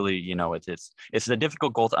naturally, it's a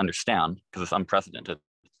difficult goal to understand because it's unprecedented.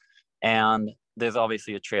 And there's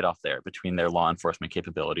obviously a trade-off there between their law enforcement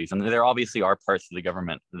capabilities. And there obviously are parts of the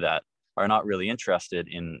government that are not really interested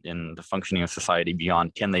in the functioning of society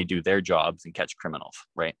beyond can they do their jobs and catch criminals,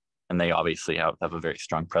 right? And they obviously have a very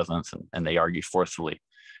strong presence, and they argue forcefully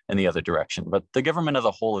in the other direction. But the government as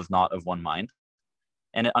a whole is not of one mind,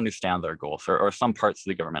 and it understands our goals, or some parts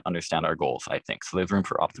of the government understand our goals, I think. So there's room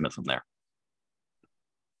for optimism there.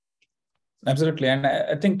 Absolutely. And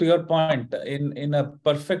I think to your point, in a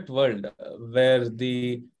perfect world where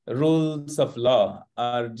the rules of law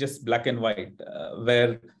are just black and white,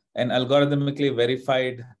 where an algorithmically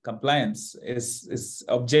verified compliance is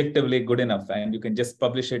objectively good enough, and you can just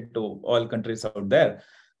publish it to all countries out there.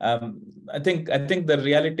 I think the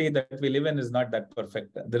reality that we live in is not that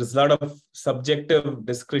perfect. There is a lot of subjective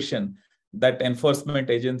discretion that enforcement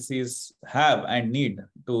agencies have and need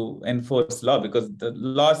to enforce law, because the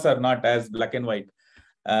laws are not as black and white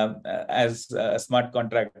as a smart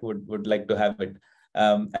contract would like to have it.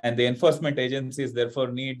 And the enforcement agencies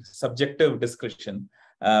therefore need subjective discretion.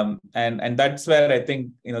 And that's where I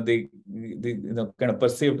think the kind of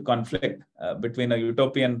perceived conflict between a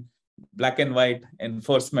utopian black and white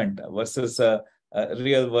enforcement versus a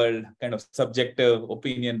real world kind of subjective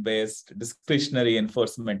opinion-based discretionary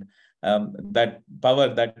enforcement, that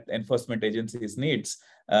power that enforcement agencies needs.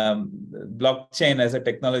 Blockchain as a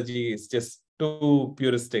technology is just too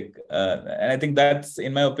puristic. And I think that's,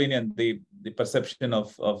 in my opinion, the perception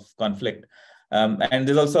of conflict. And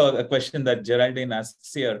there's also a question that Geraldine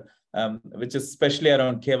asks here, which is especially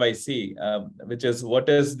around KYC, which is what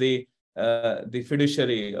is the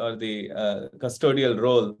fiduciary or the custodial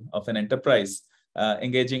role of an enterprise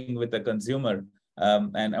engaging with the consumer.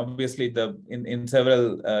 And obviously, in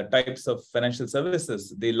several types of financial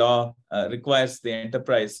services, the law requires the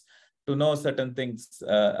enterprise to know certain things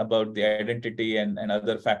about the identity and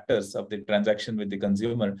other factors of the transaction with the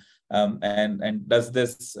consumer. And does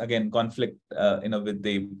this again conflict, with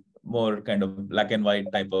the more kind of black and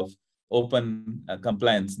white type of open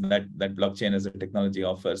compliance that blockchain as a technology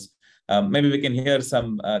offers? Maybe we can hear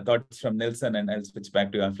some thoughts from Nelson, and I'll switch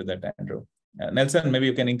back to you after that, Andrew. Nelson, maybe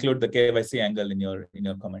you can include the KYC angle in your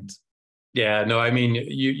comments. Yeah, no, I mean,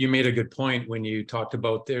 you made a good point when you talked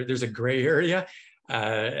about there's a gray area.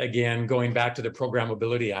 Again, going back to the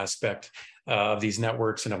programmability aspect of these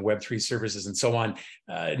networks and of Web3 services and so on,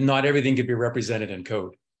 not everything can be represented in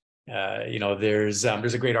code. There's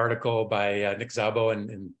a great article by Nick Szabo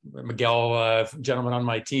and Miguel, gentleman on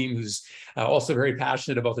my team who's also very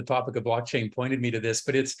passionate about the topic of blockchain, pointed me to this,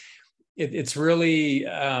 but it's really,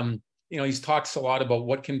 he talks a lot about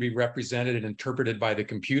what can be represented and interpreted by the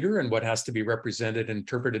computer and what has to be represented and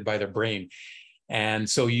interpreted by the brain. And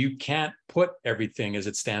so you can't put everything as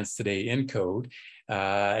it stands today in code.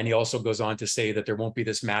 And he also goes on to say that there won't be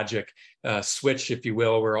this magic switch, if you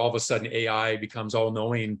will, where all of a sudden AI becomes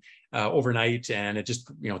all-knowing overnight, and it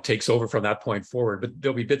just takes over from that point forward. But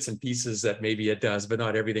there'll be bits and pieces that maybe it does, but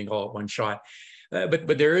not everything all at one shot.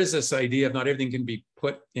 But there is this idea of not everything can be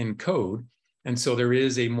put in code. And so there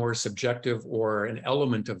is a more subjective or an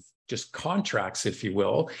element of just contracts, if you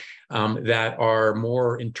will, that are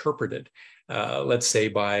more interpreted. Let's say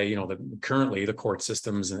by currently the court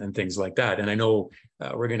systems and things like that. And I know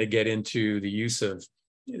we're going to get into the use of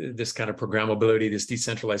this kind of programmability, this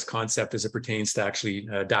decentralized concept as it pertains to actually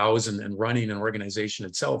DAOs and running an organization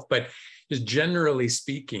itself. But just generally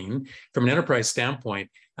speaking, from an enterprise standpoint,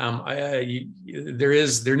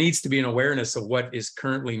 there needs to be an awareness of what is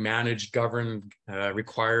currently managed, governed,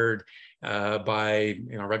 required by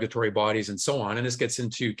regulatory bodies and so on. And this gets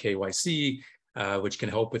into KYC, which can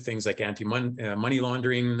help with things like anti-money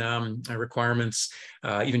laundering requirements,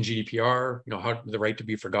 even GDPR, the right to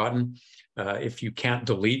be forgotten. If you can't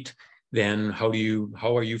delete, then how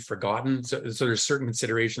are you forgotten? So there's certain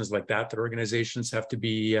considerations like that organizations have to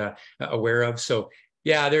be aware of. So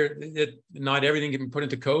yeah, not everything can be put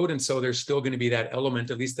into code. And so there's still going to be that element,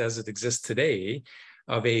 at least as it exists today,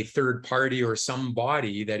 of a third party or some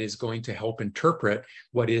body that is going to help interpret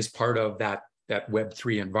what is part of that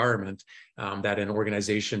Web3 environment that an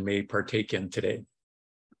organization may partake in today.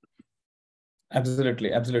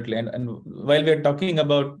 Absolutely, absolutely. And while we're talking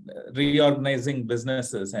about reorganizing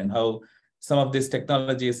businesses and how some of these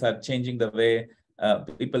technologies are changing the way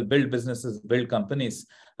people build businesses, build companies,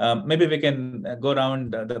 maybe we can go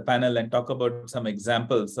around the panel and talk about some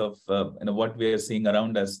examples of what we are seeing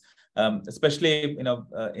around us. Especially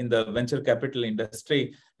in the venture capital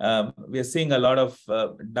industry, we are seeing a lot of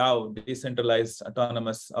DAO, decentralized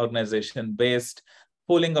autonomous organization based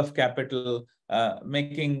pooling of capital,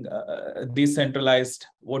 making decentralized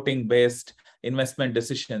voting based investment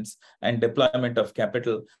decisions and deployment of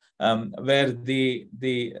capital. where the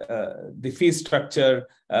fee structure,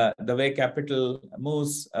 the way capital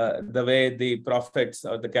moves, the way the profits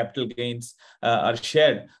or the capital gains are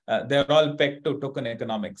shared, they're all pegged to token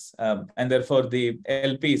economics, and therefore the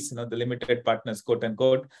LPs, the limited partners, quote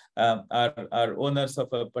unquote, are owners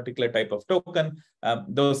of a particular type of token.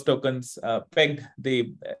 Those tokens peg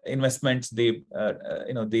the investments, the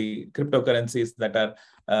cryptocurrencies that are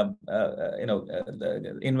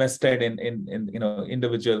invested in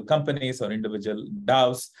individual companies or individual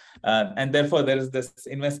DAOs, and therefore there is this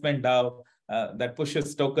investment DAO that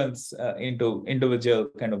pushes tokens into individual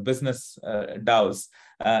kind of business DAOs,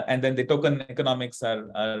 and then the token economics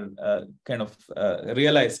are kind of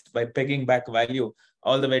realized by pegging back value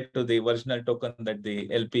all the way to the original token that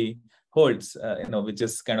the LP holds, which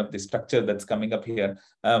is kind of the structure that's coming up here.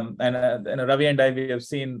 And Ravi and we have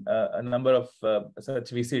seen a number of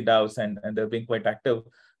such VC DAOs, and they've been quite active,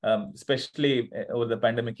 especially over the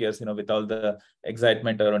pandemic years, with all the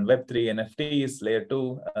excitement around Web3, NFTs, layer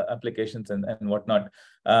 2 applications and whatnot.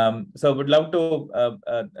 So I would love to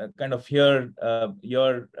kind of hear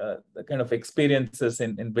your kind of experiences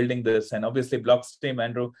in building this. And obviously Blockstream,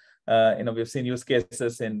 Andrew, we've seen use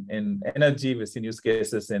cases in energy, we've seen use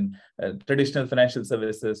cases in traditional financial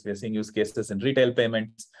services, we're seeing use cases in retail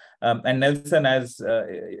payments. And Nelson, as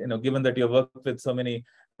given that you work with so many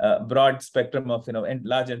broad spectrum of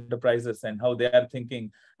large enterprises and how they are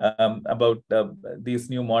thinking about these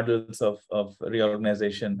new models of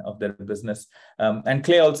reorganization of their business. And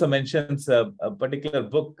Clay also mentions a particular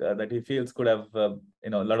book that he feels could have a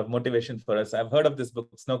lot of motivation for us. I've heard of this book,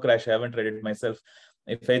 Snow Crash. I haven't read it myself.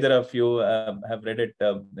 If either of you have read it,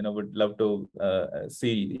 would love to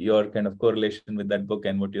see your kind of correlation with that book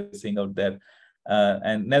and what you're seeing out there.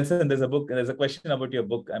 And Nelson, there's a question about your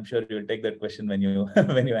book. I'm sure you'll take that question when you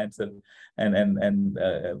answer and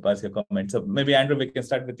pass your comment. So maybe Andrew, we can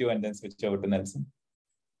start with you and then switch over to Nelson.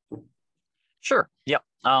 Sure. Yeah.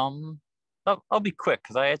 I'll be quick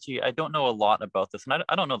because I don't know a lot about this, and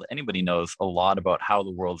I don't know that anybody knows a lot about how the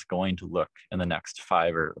world's going to look in the next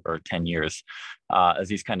 5 or 10 years as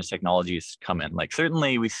these kind of technologies come in. Like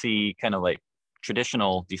certainly we see kind of like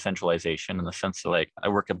traditional decentralization in the sense that like I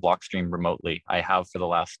work at Blockstream remotely. I have for the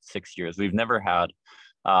last 6 years. We've never had,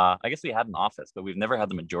 I guess we had an office, but we've never had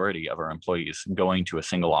the majority of our employees going to a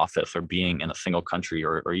single office or being in a single country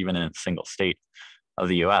or even in a single state of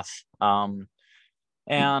the US.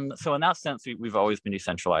 And so in that sense, we've always been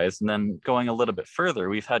decentralized. And then going a little bit further,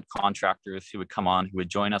 we've had contractors who would come on, who would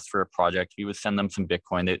join us for a project. We would send them some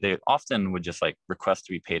Bitcoin. They often would just like request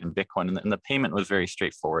to be paid in Bitcoin. And the payment was very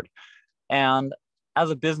straightforward. And as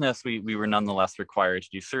a business, we were nonetheless required to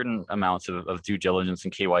do certain amounts of due diligence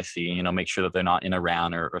and KYC, make sure that they're not in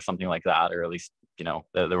Iran or something like that, or at least, that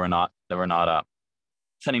they were not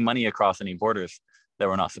sending money across any borders that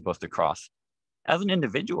we're not supposed to cross. As an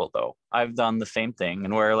individual, though, I've done the same thing,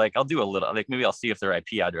 and where like I'll do a little, like maybe I'll see if their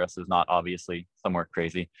IP address is not obviously somewhere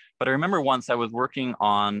crazy. But I remember once I was working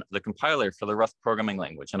on the compiler for the Rust programming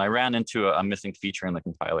language, and I ran into a missing feature in the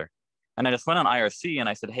compiler. And I just went on IRC and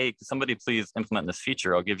I said, hey, could somebody please implement this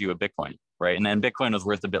feature? I'll give you a Bitcoin, right? And then Bitcoin was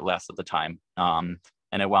worth a bit less at the time. And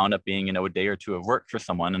it wound up being, a day or two of work for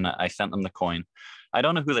someone, and I sent them the coin. I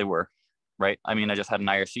don't know who they were, right? I mean, I just had an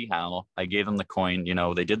IRC handle. I gave them the coin,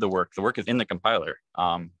 they did the work. The work is in the compiler,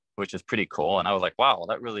 which is pretty cool. And I was like, wow,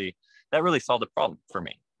 that really solved the problem for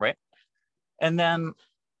me, right? And then,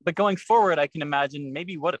 but going forward, I can imagine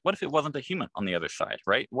maybe what if it wasn't a human on the other side,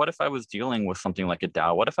 right? What if I was dealing with something like a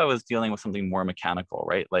DAO? What if I was dealing with something more mechanical,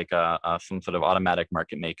 right? Like some sort of automatic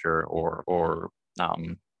market maker or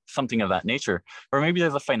something of that nature. Or maybe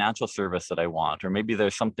there's a financial service that I want, or maybe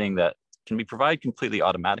there's something that can be provided completely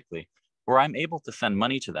automatically, where I'm able to send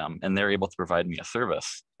money to them and they're able to provide me a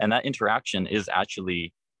service. And that interaction is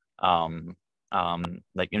actually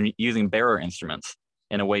like using bearer instruments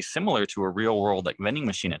in a way similar to a real world like vending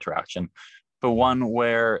machine interaction, but one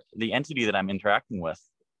where the entity that I'm interacting with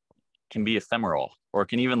can be ephemeral or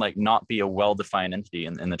can even like not be a well-defined entity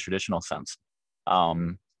in the traditional sense.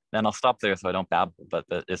 Then I'll stop there so I don't babble, but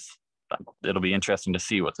it'll be interesting to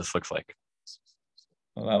see what this looks like.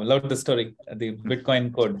 I love the story, the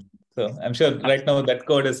Bitcoin code. So I'm sure right now that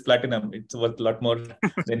code is platinum. It's worth a lot more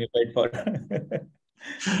than you paid for.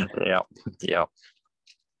 Yeah.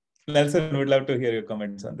 Nelson, would love to hear your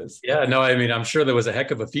comments on this. Yeah, no, I mean, I'm sure there was a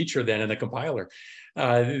heck of a feature then in the compiler.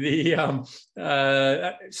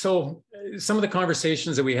 So some of the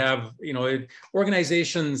conversations that we have,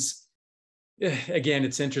 organizations, again,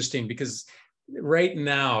 it's interesting because right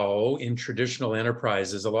now in traditional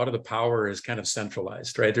enterprises, a lot of the power is kind of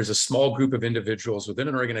centralized, right? There's a small group of individuals within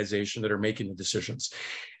an organization that are making the decisions.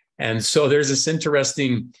 And so there's this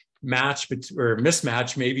interesting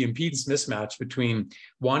mismatch, maybe impedance mismatch between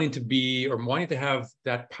wanting to have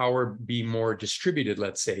that power be more distributed,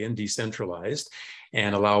 let's say, and decentralized,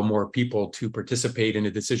 and allow more people to participate in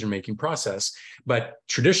the decision-making process. But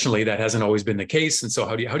traditionally, that hasn't always been the case. And so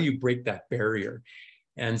how do you break that barrier?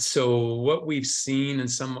 And so what we've seen in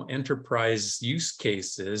some enterprise use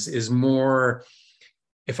cases is more,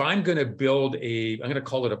 if I'm going to build I'm going to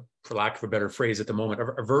call it for lack of a better phrase at the moment,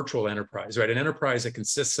 a virtual enterprise, right? An enterprise that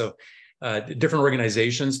consists of different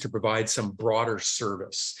organizations to provide some broader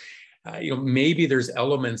service. Maybe there's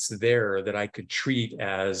elements there that I could treat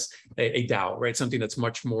as a DAO, right? Something that's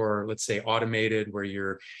much more, let's say, automated,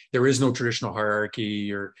 where there is no traditional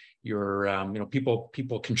hierarchy.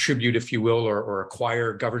 People contribute, if you will, or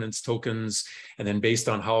acquire governance tokens, and then based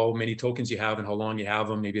on how many tokens you have and how long you have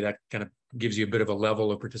them, maybe that kind of gives you a bit of a level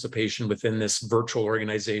of participation within this virtual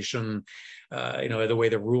organization. The way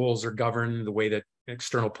the rules are governed, the way that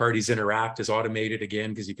external parties interact is automated,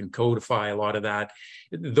 again, because you can codify a lot of that.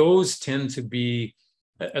 Those tend to be,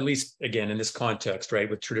 at least again in this context, right,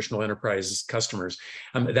 with traditional enterprise customers,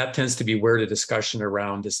 that tends to be where the discussion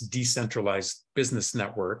around this decentralized business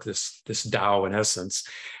network, this DAO in essence,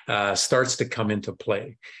 starts to come into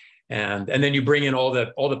play. And then you bring in all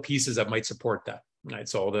the pieces that might support that. Right,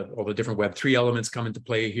 so all the different Web3 elements come into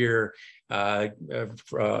play here.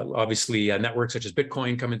 Obviously, networks such as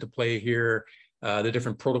Bitcoin come into play here. The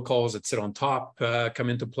different protocols that sit on top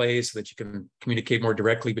come into play, so that you can communicate more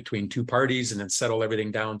directly between two parties and then settle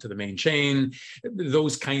everything down to the main chain.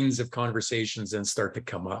 Those kinds of conversations then start to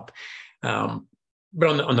come up. But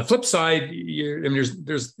on the flip side,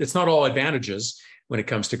 it's not all advantages when it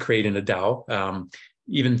comes to creating a DAO.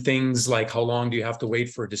 Even things like how long do you have to wait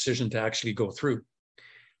for a decision to actually go through?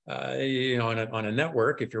 On a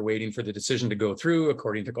network, if you're waiting for the decision to go through,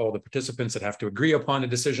 according to all the participants that have to agree upon a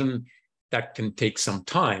decision, that can take some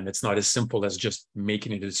time. It's not as simple as just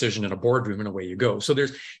making a decision in a boardroom and away you go. So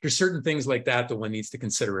there's certain things like that one needs to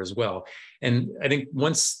consider as well. And I think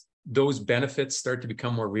once those benefits start to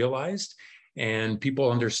become more realized and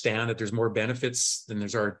people understand that there's more benefits than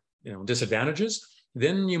there are disadvantages,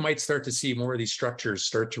 then you might start to see more of these structures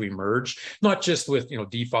start to emerge, not just with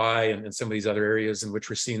DeFi and some of these other areas in which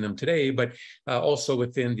we're seeing them today, but also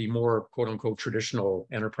within the more quote unquote traditional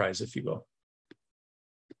enterprise, if you will.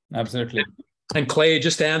 Absolutely. And Clay,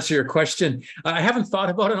 just to answer your question, I haven't thought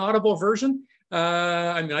about an audible version.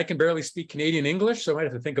 I can barely speak Canadian English, so I might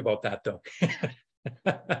have to think about that though.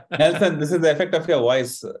 Nelson, this is the effect of your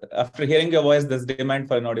voice. After hearing your voice, there's demand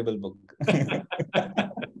for an audible book.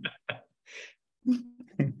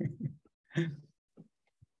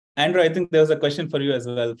 Andrew, I think there was a question for you as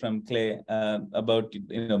well from Clay about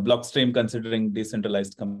Blockstream considering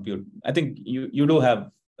decentralized compute. I think you do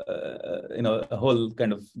have a whole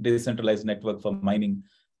kind of decentralized network for mining.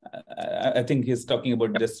 I think he's talking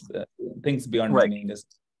about just things beyond mining.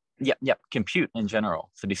 Yeah, compute in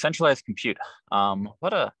general. So decentralized compute.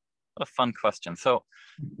 What a fun question. So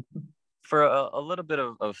for a little bit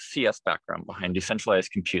of CS background behind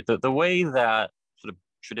decentralized compute, the way that sort of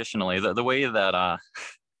traditionally, the way that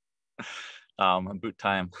boot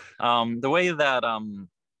time, the way that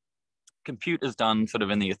compute is done sort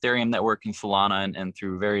of in the Ethereum network in Solana and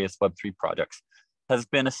through various Web3 projects has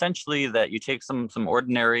been essentially that you take some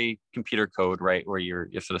ordinary computer code, right, where you're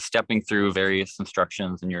sort of stepping through various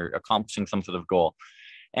instructions and you're accomplishing some sort of goal,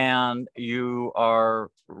 and you are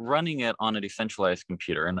running it on a decentralized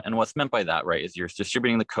computer. And what's meant by that, right, is you're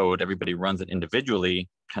distributing the code, everybody runs it individually,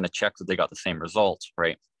 kind of checks that they got the same result,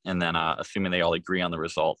 right? And then assuming they all agree on the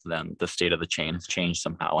result, then the state of the chain has changed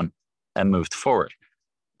somehow and moved forward.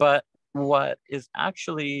 But what is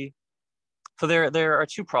actually, so there are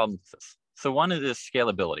two problems with this. So one is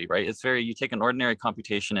scalability, right? It's you take an ordinary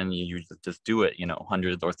computation and you just do it,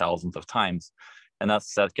 hundreds or thousands of times. And that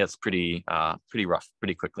gets pretty rough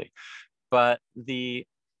pretty quickly. But the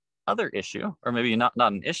other issue, or maybe not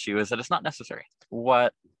an issue, is that it's not necessary.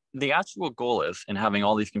 What the actual goal is in having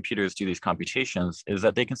all these computers do these computations is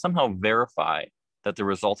that they can somehow verify that the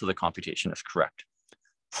result of the computation is correct.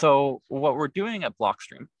 So what we're doing at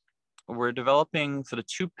Blockstream, we're developing sort of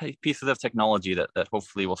two pieces of technology that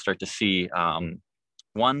hopefully we'll start to see.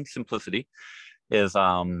 One, simplicity, is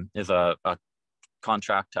a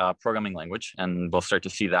contract programming language, and we'll start to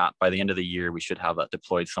see that by the end of the year. We should have that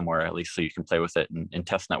deployed somewhere, at least so you can play with it in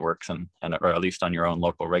test networks or at least on your own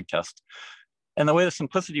local reg test. And the way the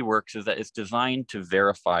simplicity works is that it's designed to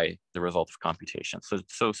verify the result of computation.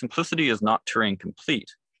 So simplicity is not Turing complete,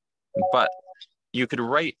 but you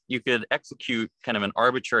could execute kind of an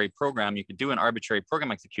arbitrary program. You could do an arbitrary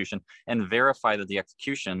program execution and verify that the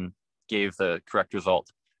execution gave the correct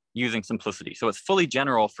result using simplicity. So it's fully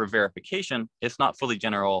general for verification. It's not fully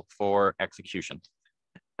general for execution.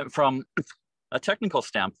 From a technical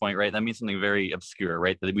standpoint, right, that means something very obscure,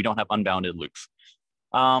 right, that we don't have unbounded loops.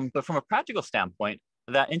 But from a practical standpoint,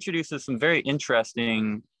 that introduces some very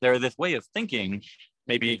interesting, this way of thinking,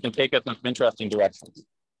 maybe you can take us in some interesting directions.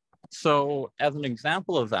 So as an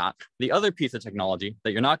example of that, the other piece of technology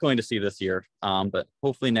that you're not going to see this year, but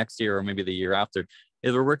hopefully next year or maybe the year after,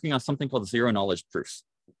 is we're working on something called zero knowledge proofs.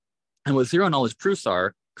 And what zero knowledge proofs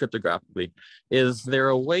are, cryptographically, is they're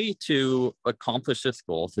a way to accomplish this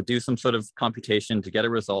goal, to do some sort of computation to get a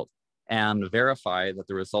result and verify that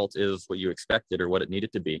the result is what you expected or what it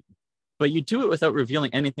needed to be. But you do it without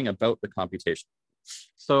revealing anything about the computation.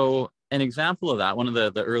 So an example of that, one of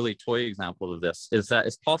the early toy examples of this, is that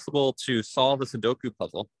it's possible to solve a Sudoku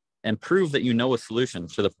puzzle and prove that you know a solution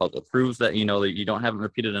to the puzzle, proves that you know that you haven't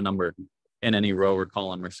repeated a number in any row or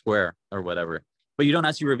column or square or whatever, but you don't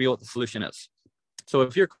actually reveal what the solution is. So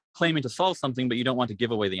if you're claiming to solve something, but you don't want to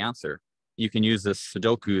give away the answer, you can use this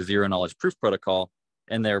Sudoku zero knowledge proof protocol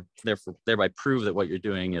and thereby prove that what you're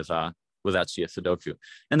doing is was actually a Sudoku.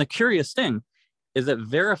 And the curious thing is that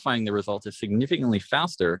verifying the result is significantly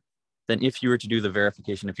faster than if you were to do the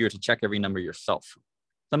verification, if you were to check every number yourself.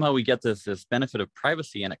 Somehow we get this benefit of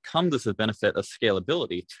privacy, and it comes as a benefit of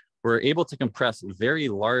scalability. We're able to compress very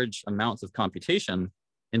large amounts of computation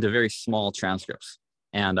into very small transcripts.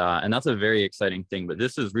 And that's a very exciting thing. But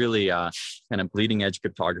this is really kind of bleeding edge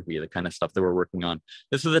cryptography, the kind of stuff that we're working on.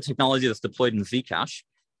 This is a technology that's deployed in Zcash.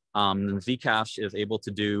 Zcash is able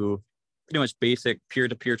to do pretty much basic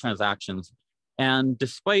peer-to-peer transactions. And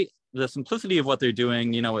despite the simplicity of what they're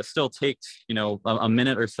doing, it still takes, a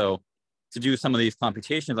minute or so to do some of these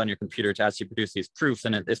computations on your computer to actually produce these proofs.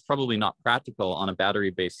 And it's probably not practical on a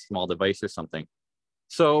battery-based small device or something.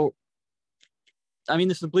 So, I mean,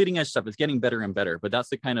 this is bleeding edge stuff. It's getting better and better, but that's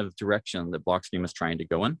the kind of direction that Blockstream is trying to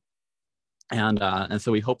go in. And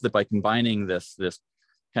so we hope that by combining this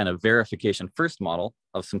kind of verification first model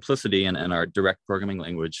of simplicity and our direct programming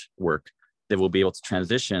language work, that we'll be able to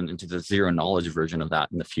transition into the zero knowledge version of that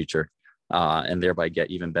in the future, and thereby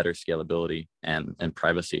get even better scalability and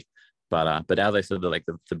privacy. But as I said,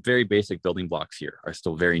 the very basic building blocks here are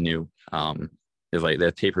still very new. There's like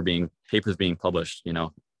the papers being published,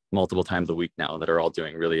 multiple times a week now that are all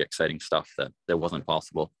doing really exciting stuff that wasn't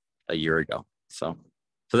possible a year ago. So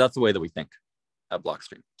that's the way that we think at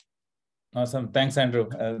Blockstream. Awesome. Thanks, Andrew.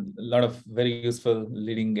 A lot of very useful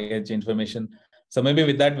leading edge information. So maybe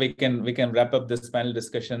with that, we can wrap up this panel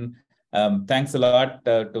discussion. Thanks a lot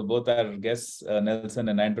to both our guests, Nelson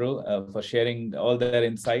and Andrew, for sharing all their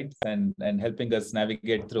insights and helping us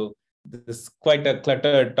navigate through this quite a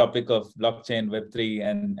cluttered topic of blockchain, Web3,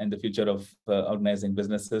 and the future of organizing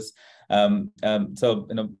businesses. So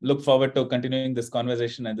look forward to continuing this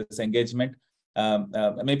conversation and this engagement.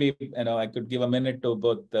 Maybe I could give a minute to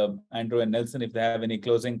both Andrew and Nelson if they have any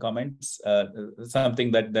closing comments,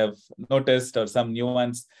 something that they've noticed or some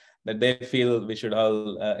nuance that they feel we should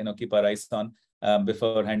all keep our eyes on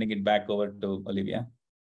before handing it back over to Olivia.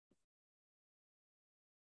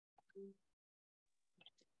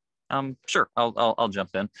 Sure, I'll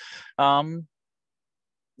jump in.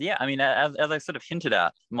 Yeah, I mean, as I sort of hinted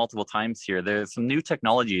at multiple times here, there's some new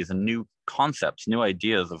technologies and new concepts, new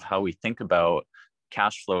ideas of how we think about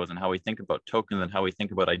cash flows and how we think about tokens and how we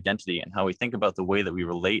think about identity and how we think about the way that we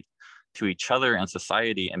relate to each other and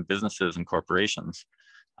society and businesses and corporations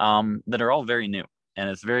that are all very new. And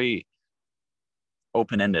it's very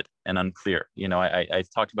open-ended and unclear. I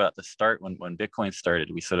talked about at the start when Bitcoin started,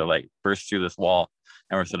 we sort of like burst through this wall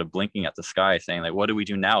and we're sort of blinking at the sky saying like, what do we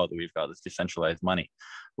do now that we've got this decentralized money?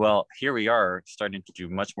 Well, here we are starting to do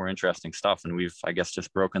much more interesting stuff. And we've, I guess,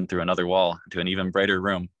 just broken through another wall to an even brighter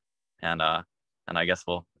room. And I guess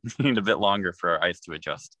we'll need a bit longer for our eyes to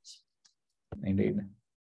adjust. Indeed.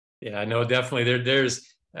 Yeah, no, definitely.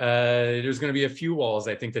 There's going to be a few walls,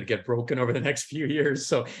 I think, that get broken over the next few years.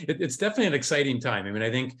 So it's definitely an exciting time. I mean, I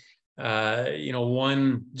think,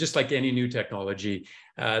 just like any new technology,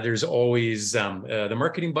 there's always the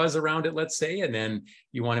marketing buzz around it, let's say, and then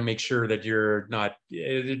you want to make sure that you're not,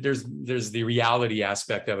 there's the reality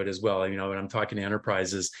aspect of it as well. When I'm talking to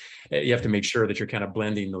enterprises, you have to make sure that you're kind of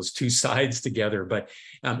blending those two sides together. But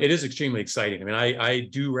it is extremely exciting. I mean, I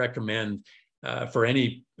do recommend for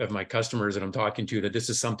any of my customers that I'm talking to that this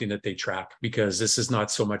is something that they track, because this is not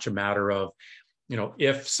so much a matter of,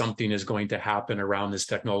 if something is going to happen around this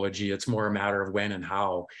technology. It's more a matter of when and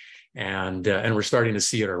how, and we're starting to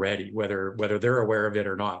see it already, whether they're aware of it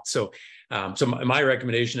or not. So my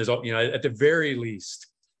recommendation is, at the very least,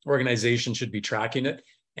 organizations should be tracking it.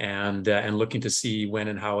 and looking to see when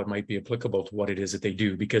and how it might be applicable to what it is that they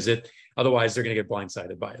do, because otherwise they're going to get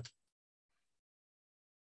blindsided by it.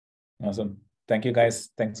 Awesome. Thank you, guys.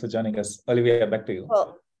 Thanks for joining us. Olivia, back to you.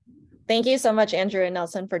 Well, thank you so much, Andrew and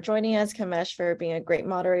Nelson, for joining us, Kamesh for being a great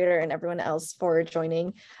moderator, and everyone else for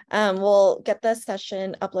joining. We'll get this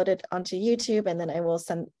session uploaded onto YouTube, and then I will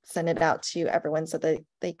send it out to everyone so that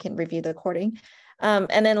they can review the recording.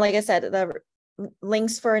 And then, like I said, the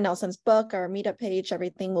links for Nelson's book, our meetup page,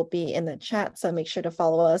 everything will be in the chat. So make sure to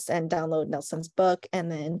follow us and download Nelson's book, and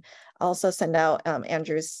then also send out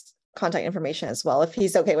Andrew's contact information as well, if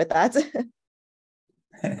he's okay with that.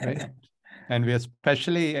 Right. And we're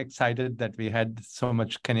especially excited that we had so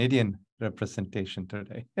much Canadian representation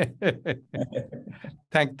today.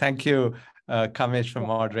 Thank you, Kamesh, for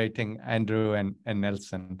moderating, Andrew and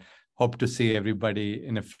Nelson. Hope to see everybody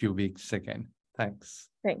in a few weeks again. Thanks.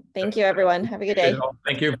 Great. Thank you, everyone. Have a good day.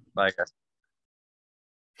 Thank you. Bye, guys.